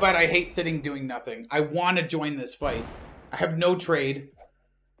know how bad I hate sitting doing nothing. I want to join this fight. I have no trade.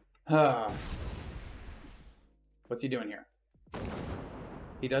 What's he doing here?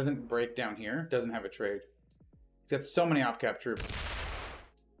 He doesn't break down here. Doesn't have a trade. He's got so many off-cap troops.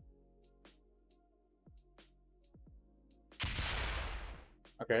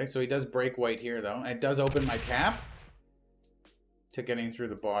 Okay, so he does break white here, though. It does open my cap to getting through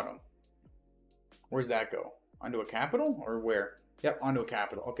the bottom. Where's that go? Onto a capital? Or where? Yep, onto a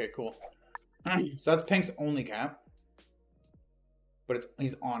capital. Okay, cool. So that's Pink's only cap. But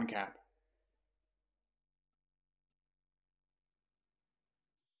he's on cap.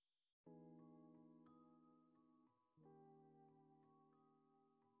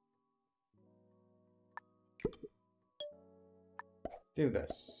 Let's do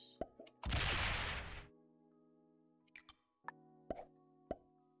this.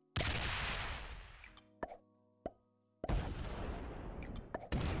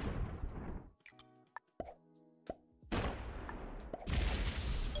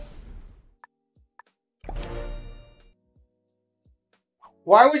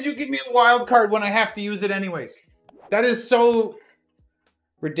 Why would you give me a wild card when I have to use it anyways? That is so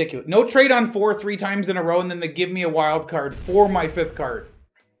ridiculous. No trade on 4 3 times in a row, and then they give me a wild card for my 5th card.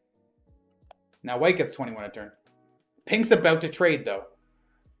 Now white gets 21 a turn. Pink's about to trade, though.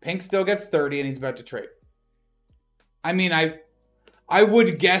 Pink still gets 30, and he's about to trade. I mean, I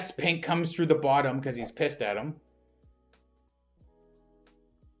would guess Pink comes through the bottom because he's pissed at him.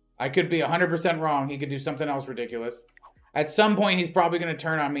 I could be 100% wrong. He could do something else ridiculous. At some point, he's probably going to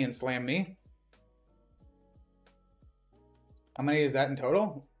turn on me and slam me. How many is that in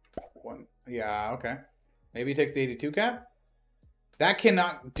total? 1. Yeah, okay. Maybe he takes the 82 cap? That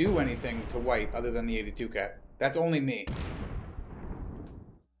cannot do anything to white other than the 82 cap. That's only me.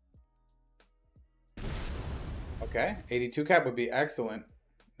 Okay, 82 cap would be excellent.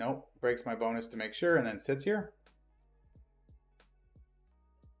 Nope, breaks my bonus to make sure and then sits here.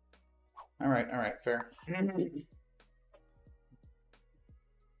 All right, fair.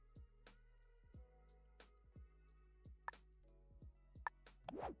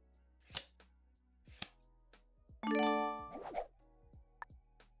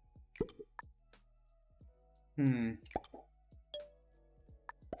 I'm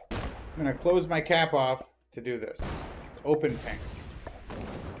gonna close my cap off to do this. Open Pink.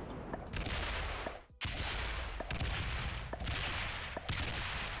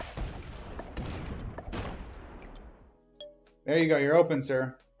 There you go, you're open,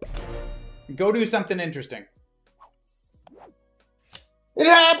 sir. Go do something interesting. It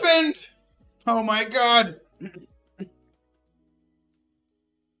happened! Oh my god!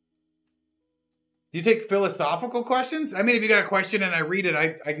 Do you take philosophical questions? I mean, if you got a question and I read it,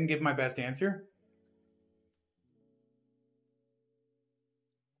 I can give my best answer.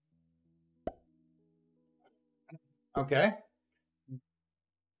 Okay.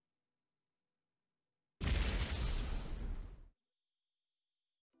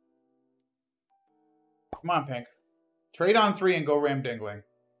 Come on, Pink. Trade on 3 and go ram dingling.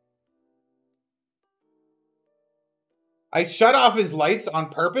 I shut off his lights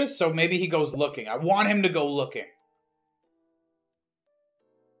on purpose, so maybe he goes looking. I want him to go looking.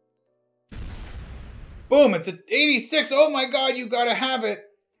 Boom, it's an 86. Oh my god, you gotta have it.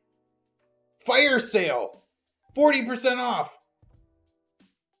 Fire sale. 40% off.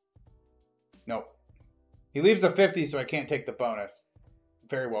 Nope. He leaves a 50, so I can't take the bonus.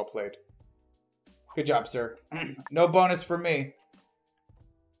 Very well played. Good job, sir. No bonus for me.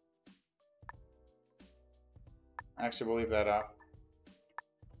 Actually, we'll leave that up.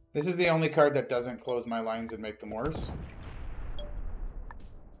 This is the only card that doesn't close my lines and make them worse.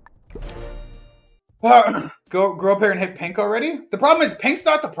 Go up here and hit Pink already? The problem is Pink's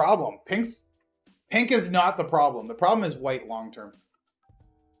not the problem. Pink is not the problem. The problem is white long term.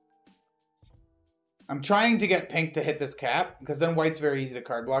 I'm trying to get Pink to hit this cap, because then white's very easy to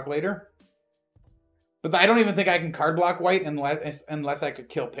card block later. But I don't even think I can card block white unless I could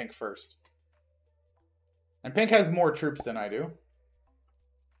kill Pink first. And Pink has more troops than I do.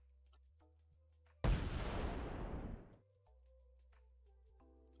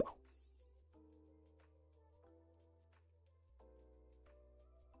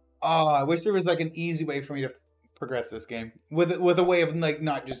 Oh, I wish there was like an easy way for me to progress this game with a way of like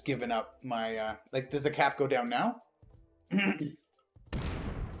not just giving up my like. Does the cap go down now?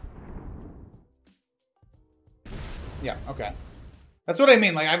 Yeah. Okay. That's what I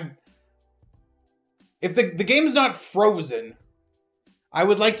mean. Like if the game's not frozen, I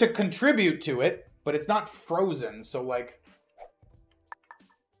would like to contribute to it, but it's not frozen. So like.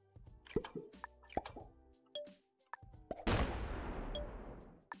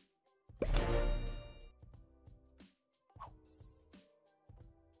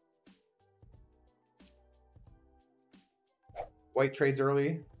 White trades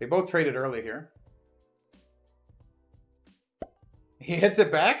early. They both traded early here. He hits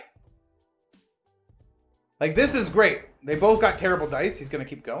it back? Like, this is great. They both got terrible dice. He's going to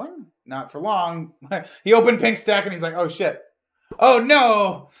keep going? Not for long. He opened Pink's stack and he's like, oh, shit. Oh,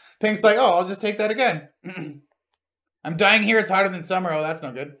 no. Pink's like, oh, I'll just take that again. I'm dying here. It's hotter than summer. Oh, that's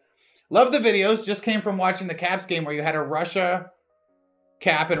no good. Love the videos. Just came from watching the Caps game where you had a Russia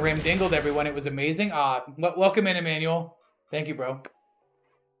cap and ramdingled everyone. It was amazing. Welcome in, Emmanuel. Thank you, bro.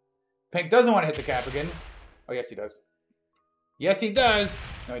 Pink doesn't want to hit the cap again. Oh, yes, he does. Yes, he does.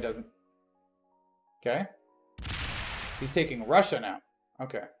 No, he doesn't. Okay. He's taking Russia now.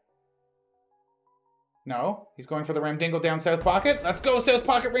 Okay. No, he's going for the ramdingle down South Pocket. Let's go, South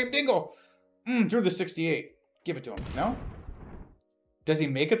Pocket ramdingle. Through the 68. Give it to him. No? Does he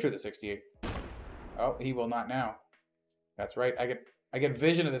make it through the 68? Oh, he will not now. That's right. I get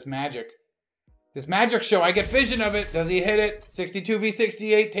vision of this magic. This magic show, I get vision of it. Does he hit it? 62 v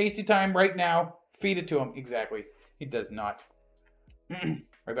 68. Tasty time right now. Feed it to him. Exactly. He does not.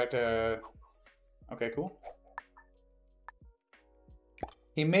 Right back to... Okay, cool.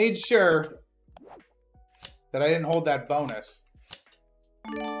 He made sure that I didn't hold that bonus.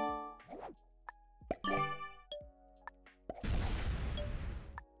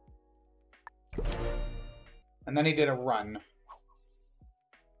 And then he did a run.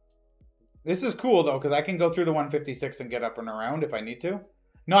 This is cool, though, because I can go through the 156 and get up and around if I need to.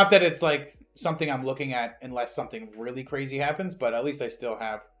 Not that it's, like, something I'm looking at unless something really crazy happens, but at least I still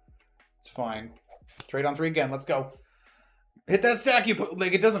have. It's fine. Trade on 3 again. Let's go. Hit that stack you put.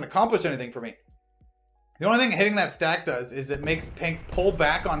 Like, it doesn't accomplish anything for me. The only thing hitting that stack does is it makes Pink pull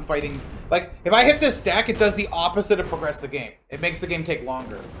back on fighting. Like, if I hit this stack, it does the opposite of progress the game. It makes the game take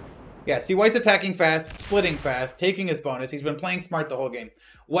longer. Yeah, see, White's attacking fast, splitting fast, taking his bonus. He's been playing smart the whole game.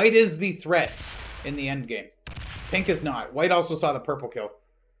 White is the threat in the end game. Pink is not. White also saw the purple kill.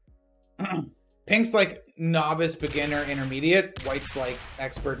 Pink's like novice, beginner, intermediate. White's like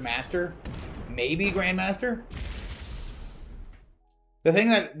expert, master. Maybe grandmaster. The thing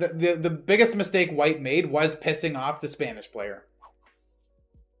that the biggest mistake White made was pissing off the Spanish player.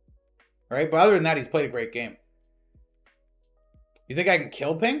 Right? But other than that, he's played a great game. You think I can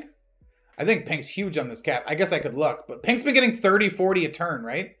kill Pink? I think Pink's huge on this cap. I guess I could look. But Pink's been getting 30, 40 a turn,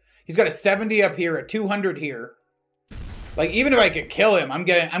 right? He's got a 70 up here, a 200 here. Like, even if I could kill him, I'm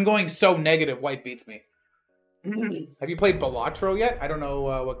going so negative White beats me. Have you played Balatro yet? I don't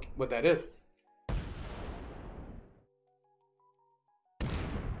know what that is.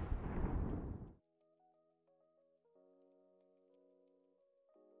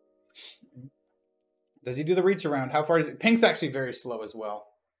 Does he do the reach around? How far does it? Pink's actually very slow as well.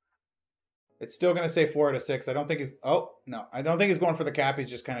 It's still going to say 4 out of 6. I don't think he's... Oh, no. I don't think he's going for the cap. He's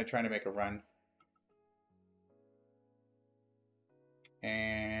just kind of trying to make a run.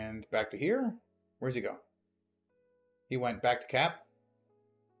 And back to here. Where's he go? He went back to cap.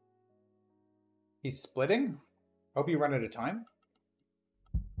 He's splitting. Hope you run out of time.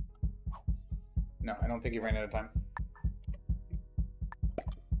 No, I don't think he ran out of time.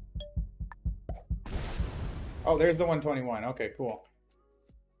 Oh, there's the 121. Okay, cool.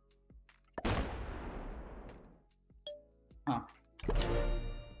 Huh.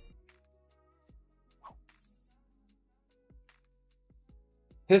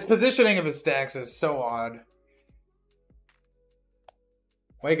 His positioning of his stacks is so odd.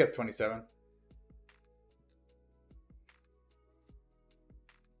 White gets 27.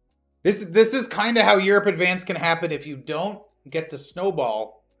 This is kind of how Europe Advance can happen if you don't get to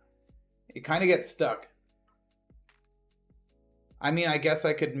snowball. You kind of get stuck. I mean, I guess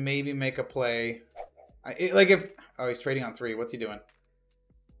I could maybe make a play. Oh, he's trading on 3. What's he doing?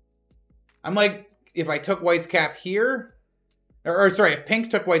 I'm like, if I took White's cap here, or sorry, if Pink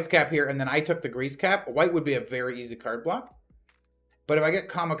took White's cap here and then I took the Grease cap, White would be a very easy card block. But if I get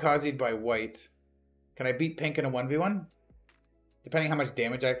kamikazed by White, can I beat Pink in a 1v1? Depending how much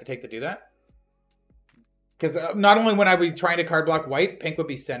damage I have to take to do that. Because not only when I would be trying to card block White, Pink would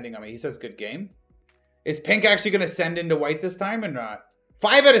be sending on me. He says good game. Is Pink actually going to send into White this time or not?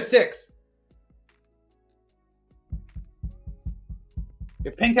 5 out of 6.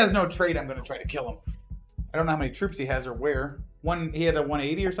 If Pink has no trade, I'm going to try to kill him. I don't know how many troops he has or where. He had a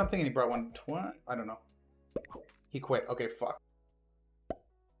 180 or something, and he brought 120. I don't know. He quit. Okay, fuck.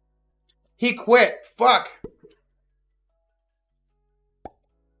 He quit. Fuck.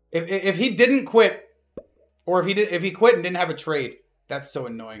 If he didn't quit, or if he quit and didn't have a trade, that's so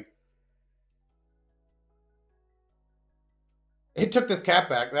annoying. It took this cap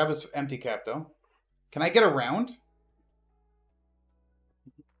back. That was empty cap though. Can I get around?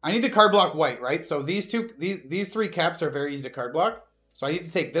 I need to card block white, right? So these 3 caps are very easy to card block. So I need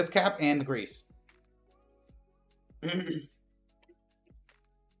to take this cap and grease. I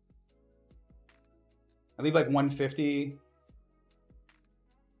leave like 150.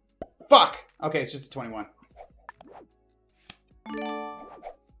 Fuck! Okay, it's just a 21.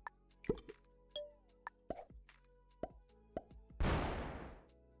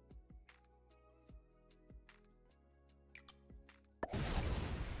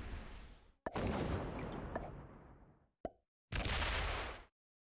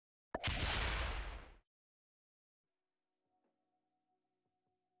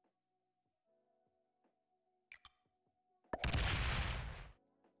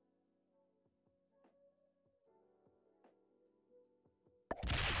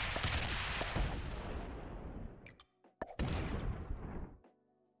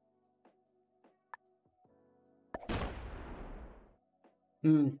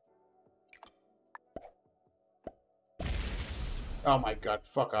 Oh my god,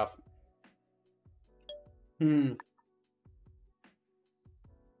 fuck off. I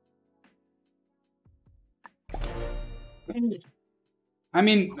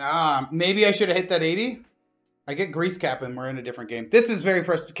mean, maybe I should have hit that 80. I get grease cap and we're in a different game. This is very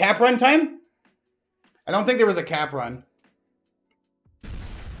frustrating. Cap run time? I don't think there was a cap run.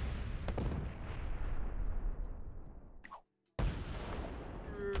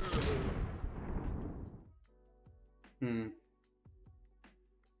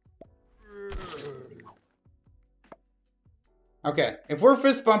 Okay, if we're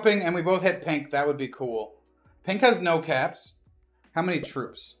fist bumping and we both hit Pink, that would be cool. Pink has no caps. How many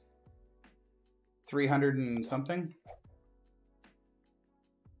troops? 300 and something?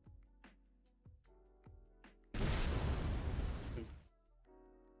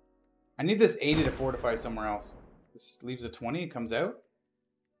 I need this 80 to fortify somewhere else. This leaves a 20, it comes out.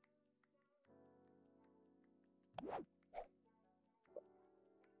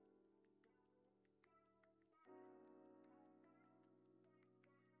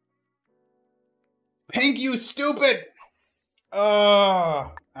 Pink, you stupid!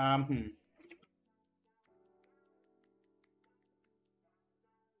 Oh,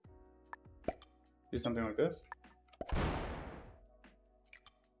 Do something like this.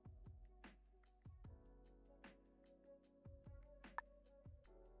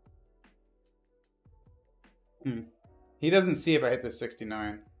 He doesn't see if I hit the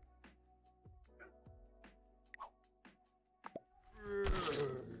 69.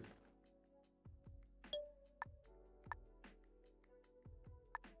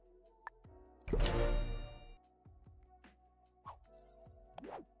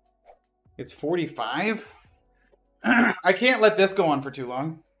 It's 45? I can't let this go on for too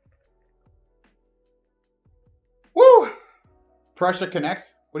long. Woo! Prussia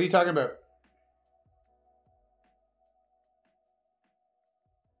connects? What are you talking about?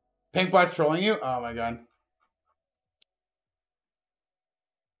 Pinkbot's trolling you? Oh my god.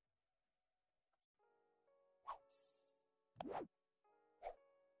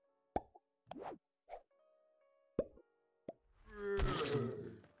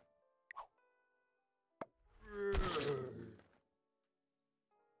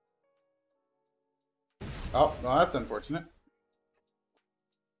 Oh, well, that's unfortunate.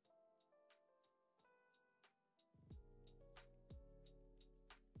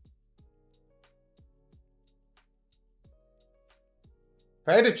 If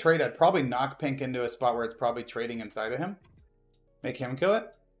I had to trade, I'd probably knock Pink into a spot where it's probably trading inside of him. Make him kill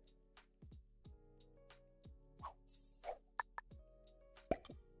it.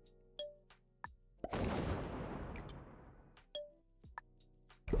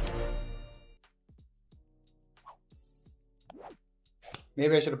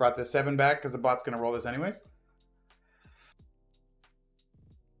 Maybe I should have brought this 7 back because the bot's going to roll this anyways.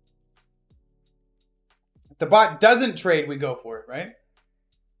 If the bot doesn't trade, we go for it, right?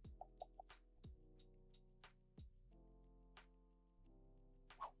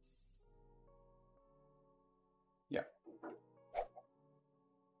 Yeah.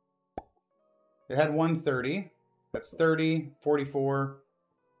 It had 130. That's 30, 44.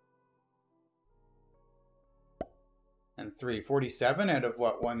 And 3. 47 out of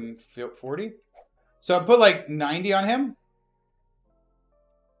what? 140? So I put like 90 on him.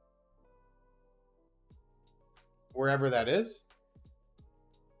 Wherever that is.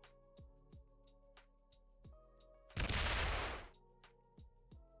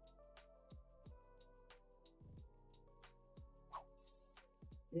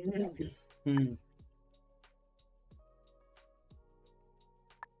 Hmm.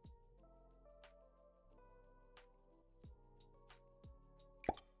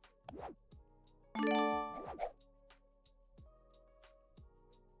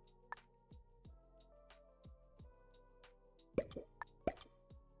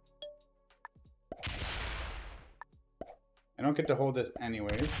 I don't get to hold this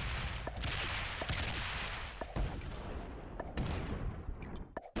anyways.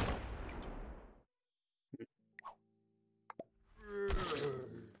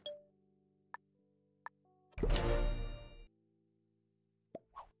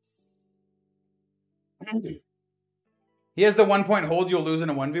 He has the 1 point hold you'll lose in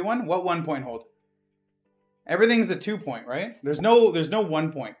a 1v1. What 1 point hold? Everything's a 2 point, right? There's no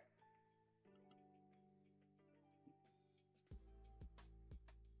 1 point.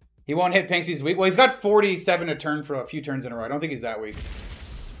 He won't hit pinks, he's weak. Well, he's got 47 a turn for a few turns in a row. I don't think he's that weak.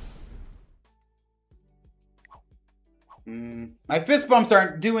 My fist bumps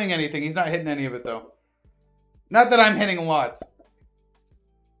aren't doing anything. He's not hitting any of it, though. Not that I'm hitting lots.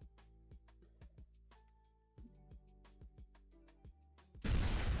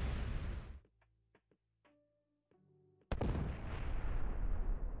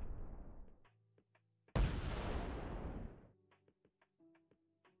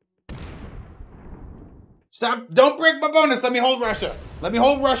 Stop. Don't break my bonus. Let me hold Russia. Let me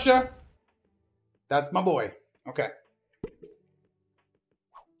hold Russia. That's my boy. Okay.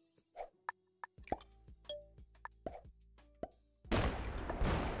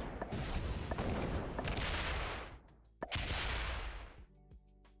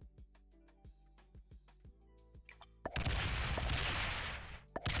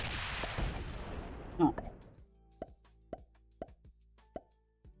 Oh.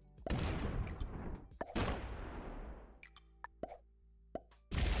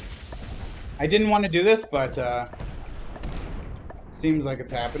 I didn't want to do this, but seems like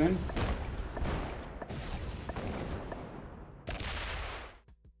it's happening.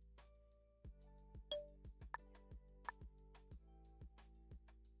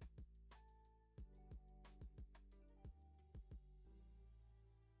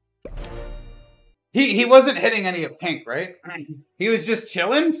 He wasn't hitting any of pink, right? He was just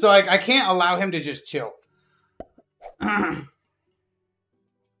chilling, so I can't allow him to just chill.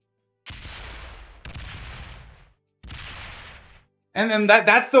 And then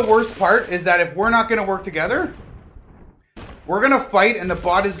that's the worst part, is that if we're not going to work together, we're going to fight and the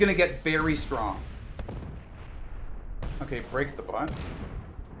bot is going to get very strong. Okay, breaks the bot.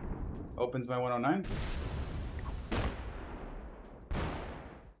 Opens my 109.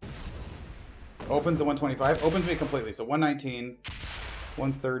 Opens the 125. Opens me completely. So 119,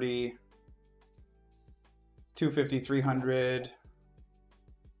 130, it's 250, 300.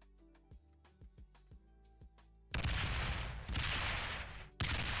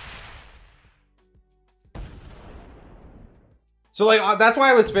 So, like, that's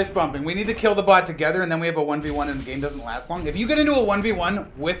why I was fist bumping. We need to kill the bot together, and then we have a 1v1 and the game doesn't last long. If you get into a 1v1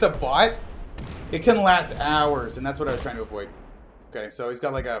 with a bot, it can last hours, and that's what I was trying to avoid. Okay, so he's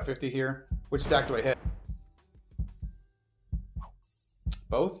got like a 50 here. Which stack do I hit?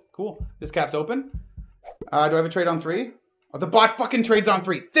 Both? Cool. This cap's open. Do I have a trade on 3? Oh, the bot fucking trades on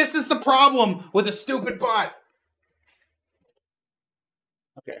 3. This is the problem with a stupid bot.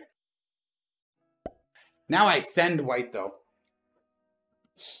 Okay. Now I send white, though.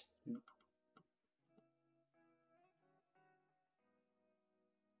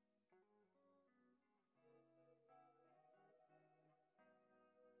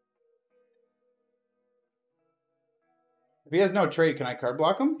 If he has no trade, can I card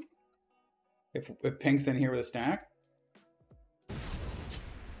block him? If Pink's in here with a stack?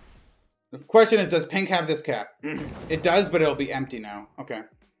 The question is, does Pink have this cap? It does, but it'll be empty now. Okay.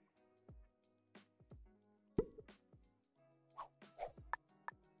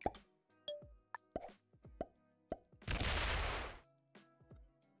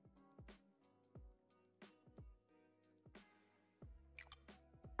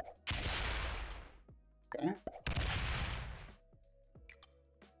 Okay.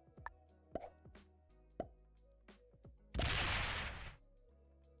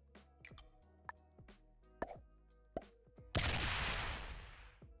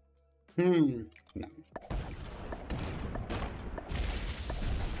 No.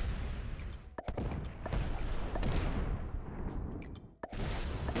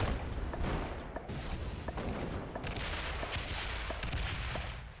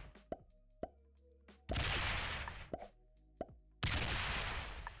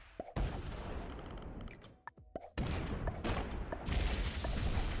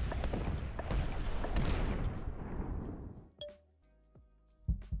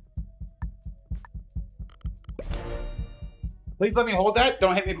 Please let me hold that.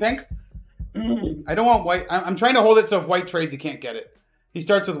 Don't hit me pink. I don't want white. I'm trying to hold it so if white trades, he can't get it. He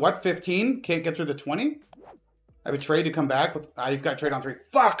starts with what? 15? Can't get through the 20? I have a trade to come back with. He's got trade on 3.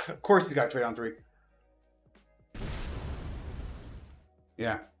 Fuck! Of course he's got trade on 3.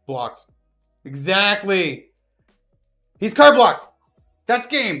 Yeah, blocked. Exactly. He's card blocked. That's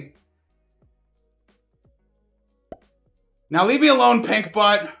game. Now leave me alone, pink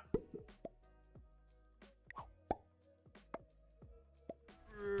butt.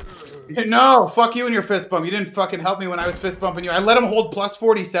 No, fuck you and your fist bump. You didn't fucking help me when I was fist bumping you. I let him hold plus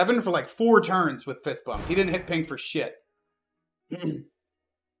 47 for like 4 turns with fist bumps. He didn't hit pink for shit.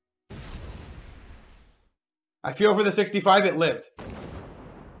 I feel for the 65, it lived.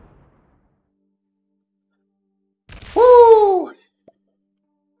 Woo!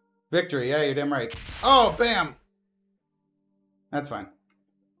 Victory, yeah, you're damn right. Oh, bam! That's fine.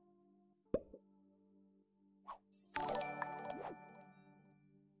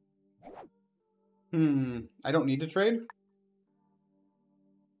 I don't need to trade?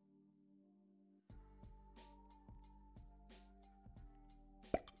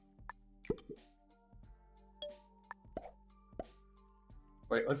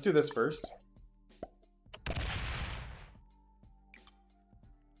 Wait, let's do this first.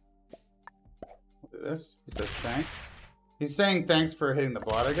 We'll do this. He says thanks. He's saying thanks for hitting the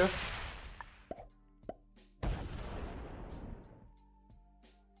bot, I guess.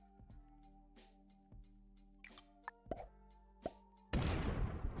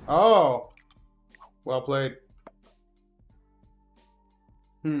 Oh! Well played.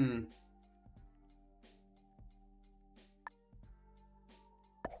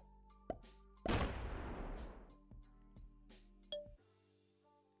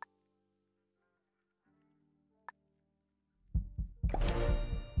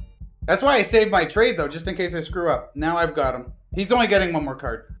 That's why I saved my trade, though, just in case I screw up. Now I've got him. He's only getting 1 more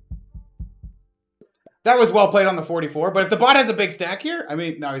card. That was well played on the 44, but if the bot has a big stack here... I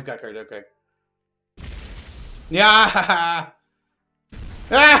mean, no, he's got cards, okay. Yeah!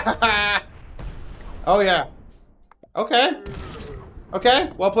 Oh, yeah. Okay.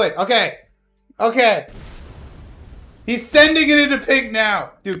 Okay, well played. Okay. Okay. He's sending it into pink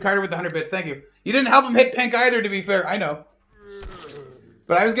now. Dude, Carter with the 100 bits, thank you. You didn't help him hit pink either, to be fair. I know.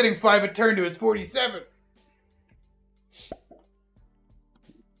 But I was getting 5 a turn to his 47.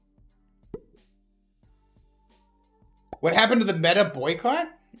 What happened to the meta boycott?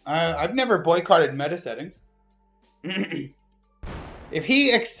 I've never boycotted meta settings. If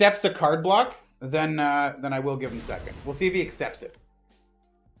he accepts a card block, then I will give him second. We'll see if he accepts it.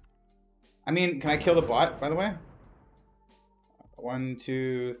 I mean, can I kill the bot, by the way? 1,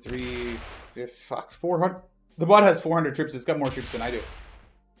 2, 3... Fuck, 400... The bot has 400 troops. It's got more troops than I do.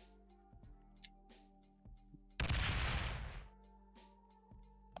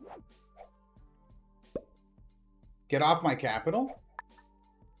 Get off my capital?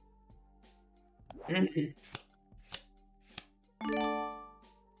 So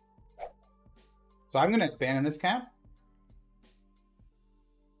I'm going to abandon this cap.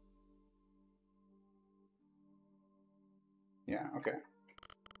 Yeah, okay.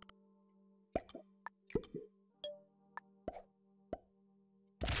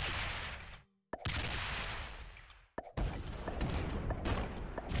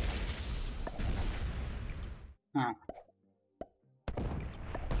 Huh.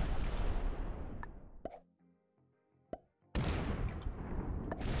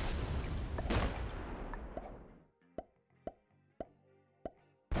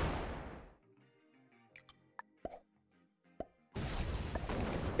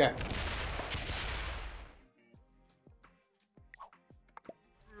 Okay.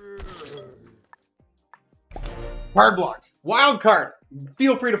 Card blocked. Wild card.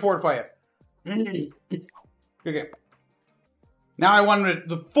 Feel free to fortify it. Good game. Now I want him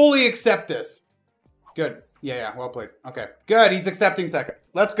to fully accept this. Good. Yeah, yeah. Well played. Okay. Good. He's accepting second.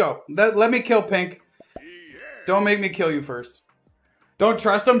 Let's go. Let me kill pink. Don't make me kill you first. Don't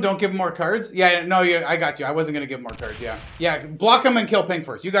trust him. Don't give him more cards. Yeah, no, I got you. I wasn't going to give him more cards. Yeah. Yeah, block him and kill pink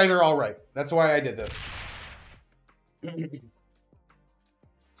first. You guys are all right. That's why I did this.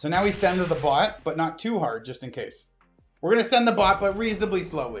 So now we send to the bot, but not too hard, just in case. We're going to send the bot, but reasonably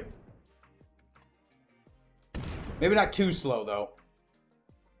slowly. Maybe not too slow, though.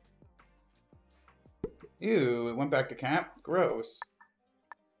 Ew, it went back to cap. Gross.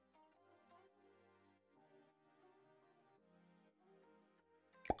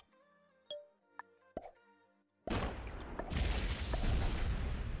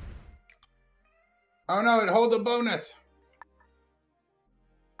 Oh no, it holds a bonus.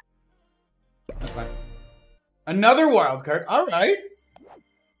 That's fine. Another wild card. All right.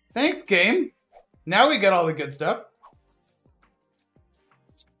 Thanks, game. Now we get all the good stuff.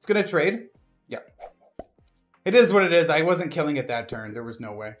 It's going to trade. Yeah. It is what it is. I wasn't killing it that turn. There was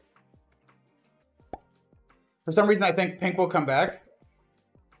no way. For some reason, I think pink will come back.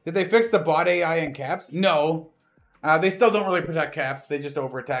 Did they fix the bot AI and caps? No. They still don't really protect caps. They just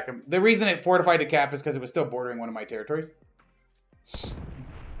over-attack them. The reason it fortified a cap is because it was still bordering one of my territories.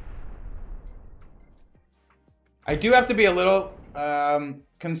 I do have to be a little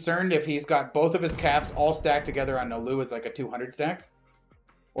concerned if he's got both of his caps all stacked together on Nolu as like a 200 stack.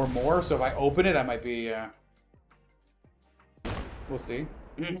 Or more. So if I open it, I might be... we'll see.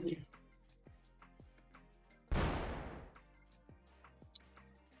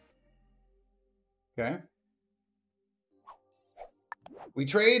 Okay. We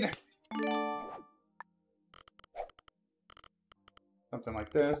trade. Something like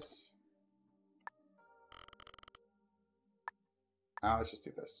this. Let's just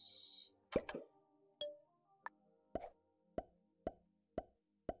do this.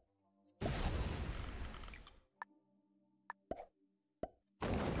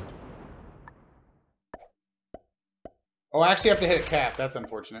 Oh, I actually have to hit a cap. That's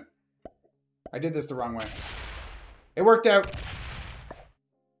unfortunate. I did this the wrong way. It worked out.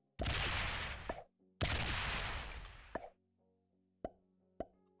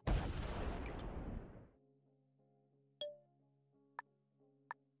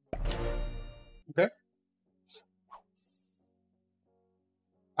 Okay.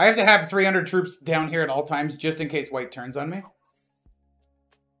 I have to have 300 troops down here at all times just in case white turns on me.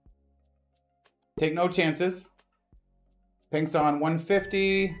 Take no chances. Pink's on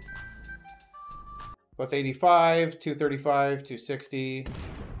 150. Plus 85, 235, 260,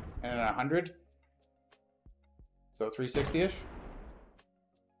 and 100. So 360-ish.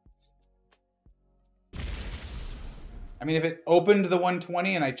 I mean, if it opened the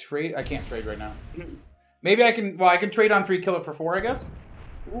 120 and I trade... I can't trade right now. Maybe I can... Well, I can trade on 3, kill it for 4, I guess.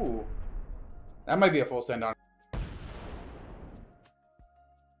 Ooh. That might be a full send on.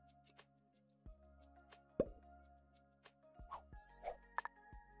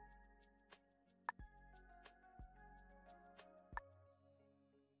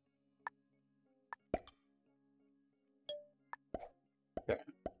 Okay.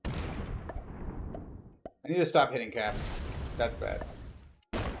 I need to stop hitting caps. That's bad.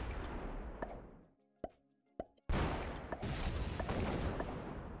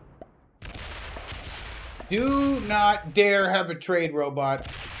 Do not dare have a trade, robot.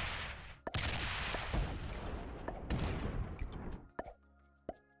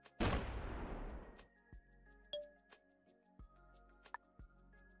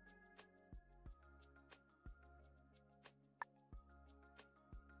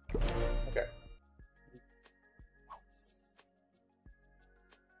 Okay.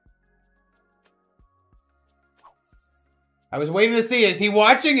 I was waiting to see, is he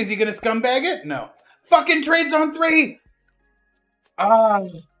watching? Is he going to scumbag it? No. Fucking trades on 3! Ah.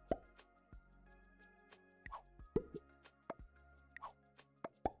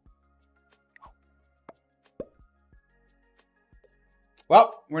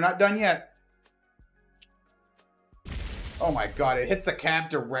 Well, we're not done yet. Oh my god, it hits the cap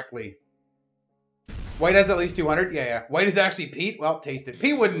directly. White has at least 200? Yeah. White is actually Pete? Well, taste it.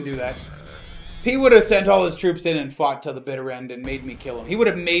 Pete wouldn't do that. Pete would have sent all his troops in and fought till the bitter end and made me kill him. He would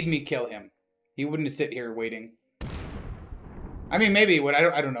have made me kill him. He wouldn't sit here waiting. I mean, maybe he would.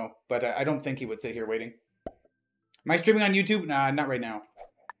 I don't know. But I don't think he would sit here waiting. Am I streaming on YouTube? Nah, not right now.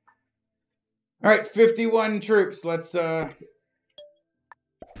 Alright, 51 troops. Let's,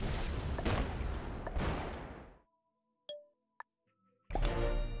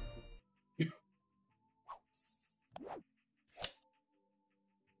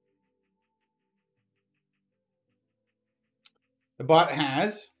 The bot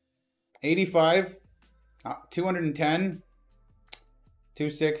has 85, 210,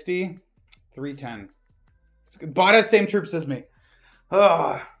 260, 310. Bot has same troops as me.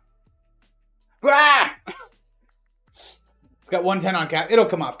 Ah! It's got 110 on cap. It'll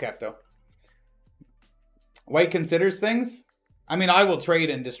come off cap, though. White considers things. I mean, I will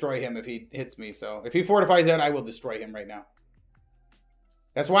trade and destroy him if he hits me. So if he fortifies out, I will destroy him right now.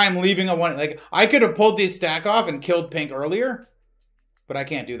 That's why I'm leaving a 1. Like, I could have pulled this stack off and killed pink earlier. But I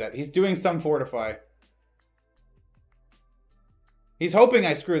can't do that. He's doing some fortify. He's hoping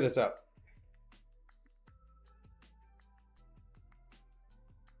I screw this up.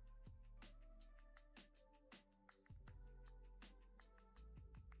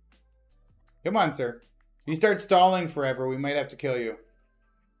 Come on, sir. If you start stalling forever, we might have to kill you.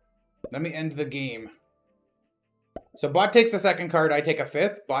 Let me end the game. So bot takes the second card, I take a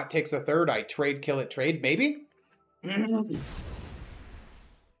fifth. Bot takes a third, I trade, kill it, trade. Maybe?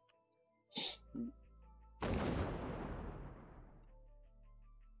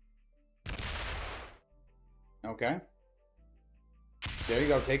 Okay. There you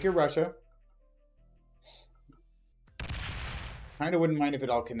go. Take your Russia. Kind of wouldn't mind if it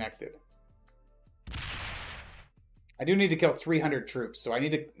all connected. I do need to kill 300 troops, so I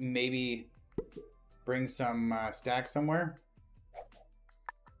need to maybe bring some stacks somewhere.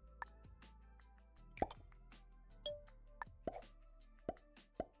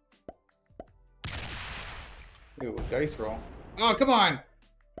 Ooh, dice roll. Oh, come on!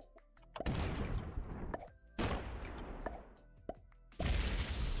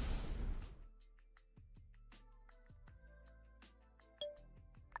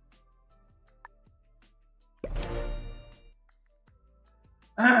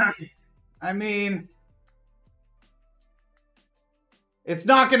 I mean, it's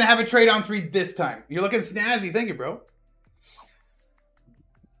not going to have a trade on 3 this time. You're looking snazzy. Thank you, bro.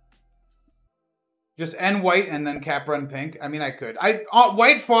 Just end white and then cap run pink. I mean, I could.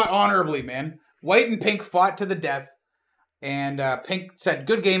 White fought honorably, man. White and pink fought to the death. And pink said,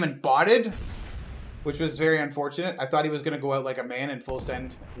 good game, and botted, which was very unfortunate. I thought he was going to go out like a man and full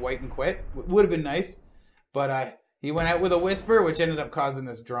send white and quit. Would have been nice. But he went out with a whisper, which ended up causing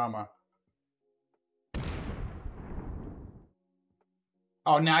this drama.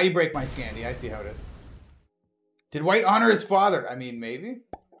 Oh, now you break my Scandi. I see how it is. Did white honor his father? I mean, maybe.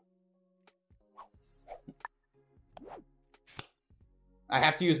 I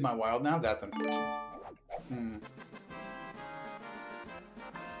have to use my wild now? That's unfortunate.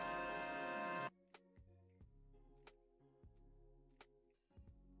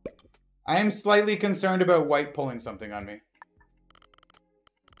 I am slightly concerned about white pulling something on me.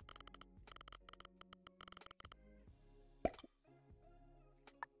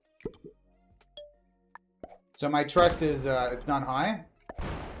 So my trust is, it's not high.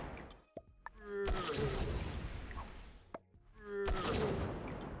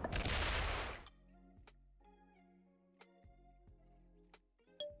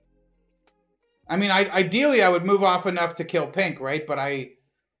 I mean, ideally I would move off enough to kill pink, right? But I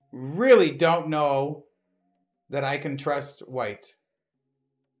really don't know that I can trust white.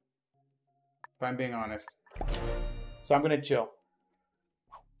 If I'm being honest. So I'm going to chill.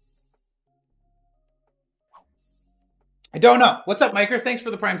 I don't know. What's up, Mikers? Thanks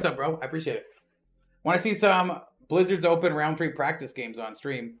for the prime sub, bro. I appreciate it. Want to see some Blizzard's Open Round 3 practice games on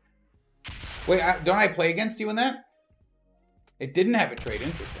stream. Wait, don't I play against you in that? It didn't have a trade.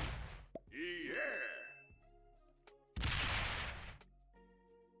 Interesting. Yeah.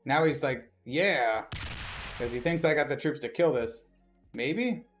 Now he's like, yeah. Because he thinks I got the troops to kill this.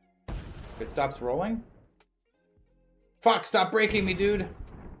 Maybe? If it stops rolling? Fuck, stop breaking me, dude.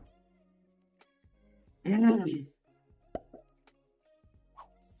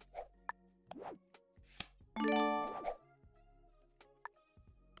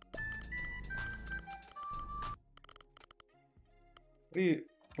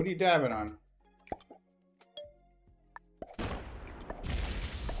 What are you dabbing on?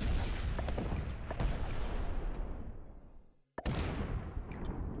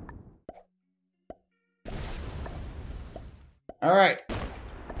 All right.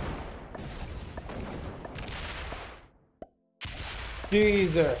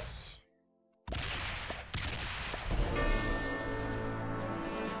 Jesus.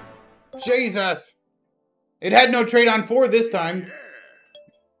 Jesus. It had no trade on 4 this time.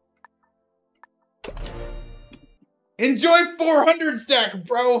 Enjoy 400 stack,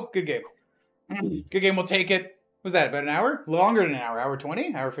 bro. Good game. Good game. We'll take it. Was that about an hour? Longer than an hour. Hour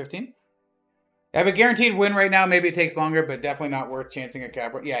 20? Hour 15? I have a guaranteed win right now. Maybe it takes longer, but definitely not worth chancing a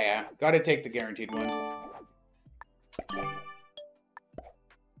cap. Yeah. Got to take the guaranteed win.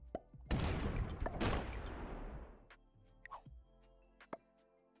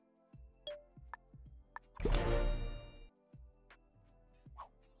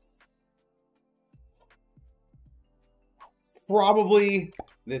 Probably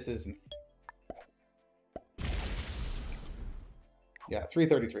this isn't. Yeah,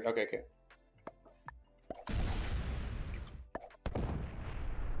 333. Okay.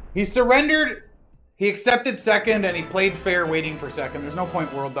 He surrendered, he accepted second, and he played fair waiting for second. There's no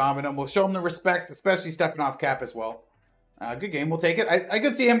point world dominant. We'll show him the respect, especially stepping off cap as well. Good game. We'll take it. I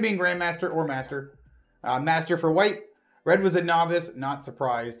could see him being Grandmaster or Master. Master for white. Red was a novice. Not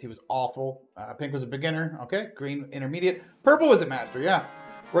surprised. He was awful. Pink was a beginner. Okay. Green, intermediate. Purple was a Master. Yeah.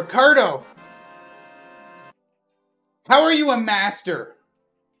 Ricardo. How are you a Master?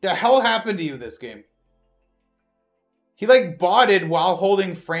 The hell happened to you this game? He like botted while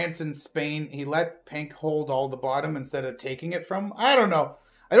holding France and Spain. He let pink hold all the bottom instead of taking it from. I don't know.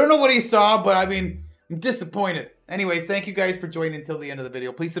 I don't know what he saw, but I mean, I'm disappointed. Anyways, thank you guys for joining until the end of the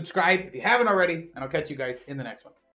video. Please subscribe if you haven't already, and I'll catch you guys in the next one.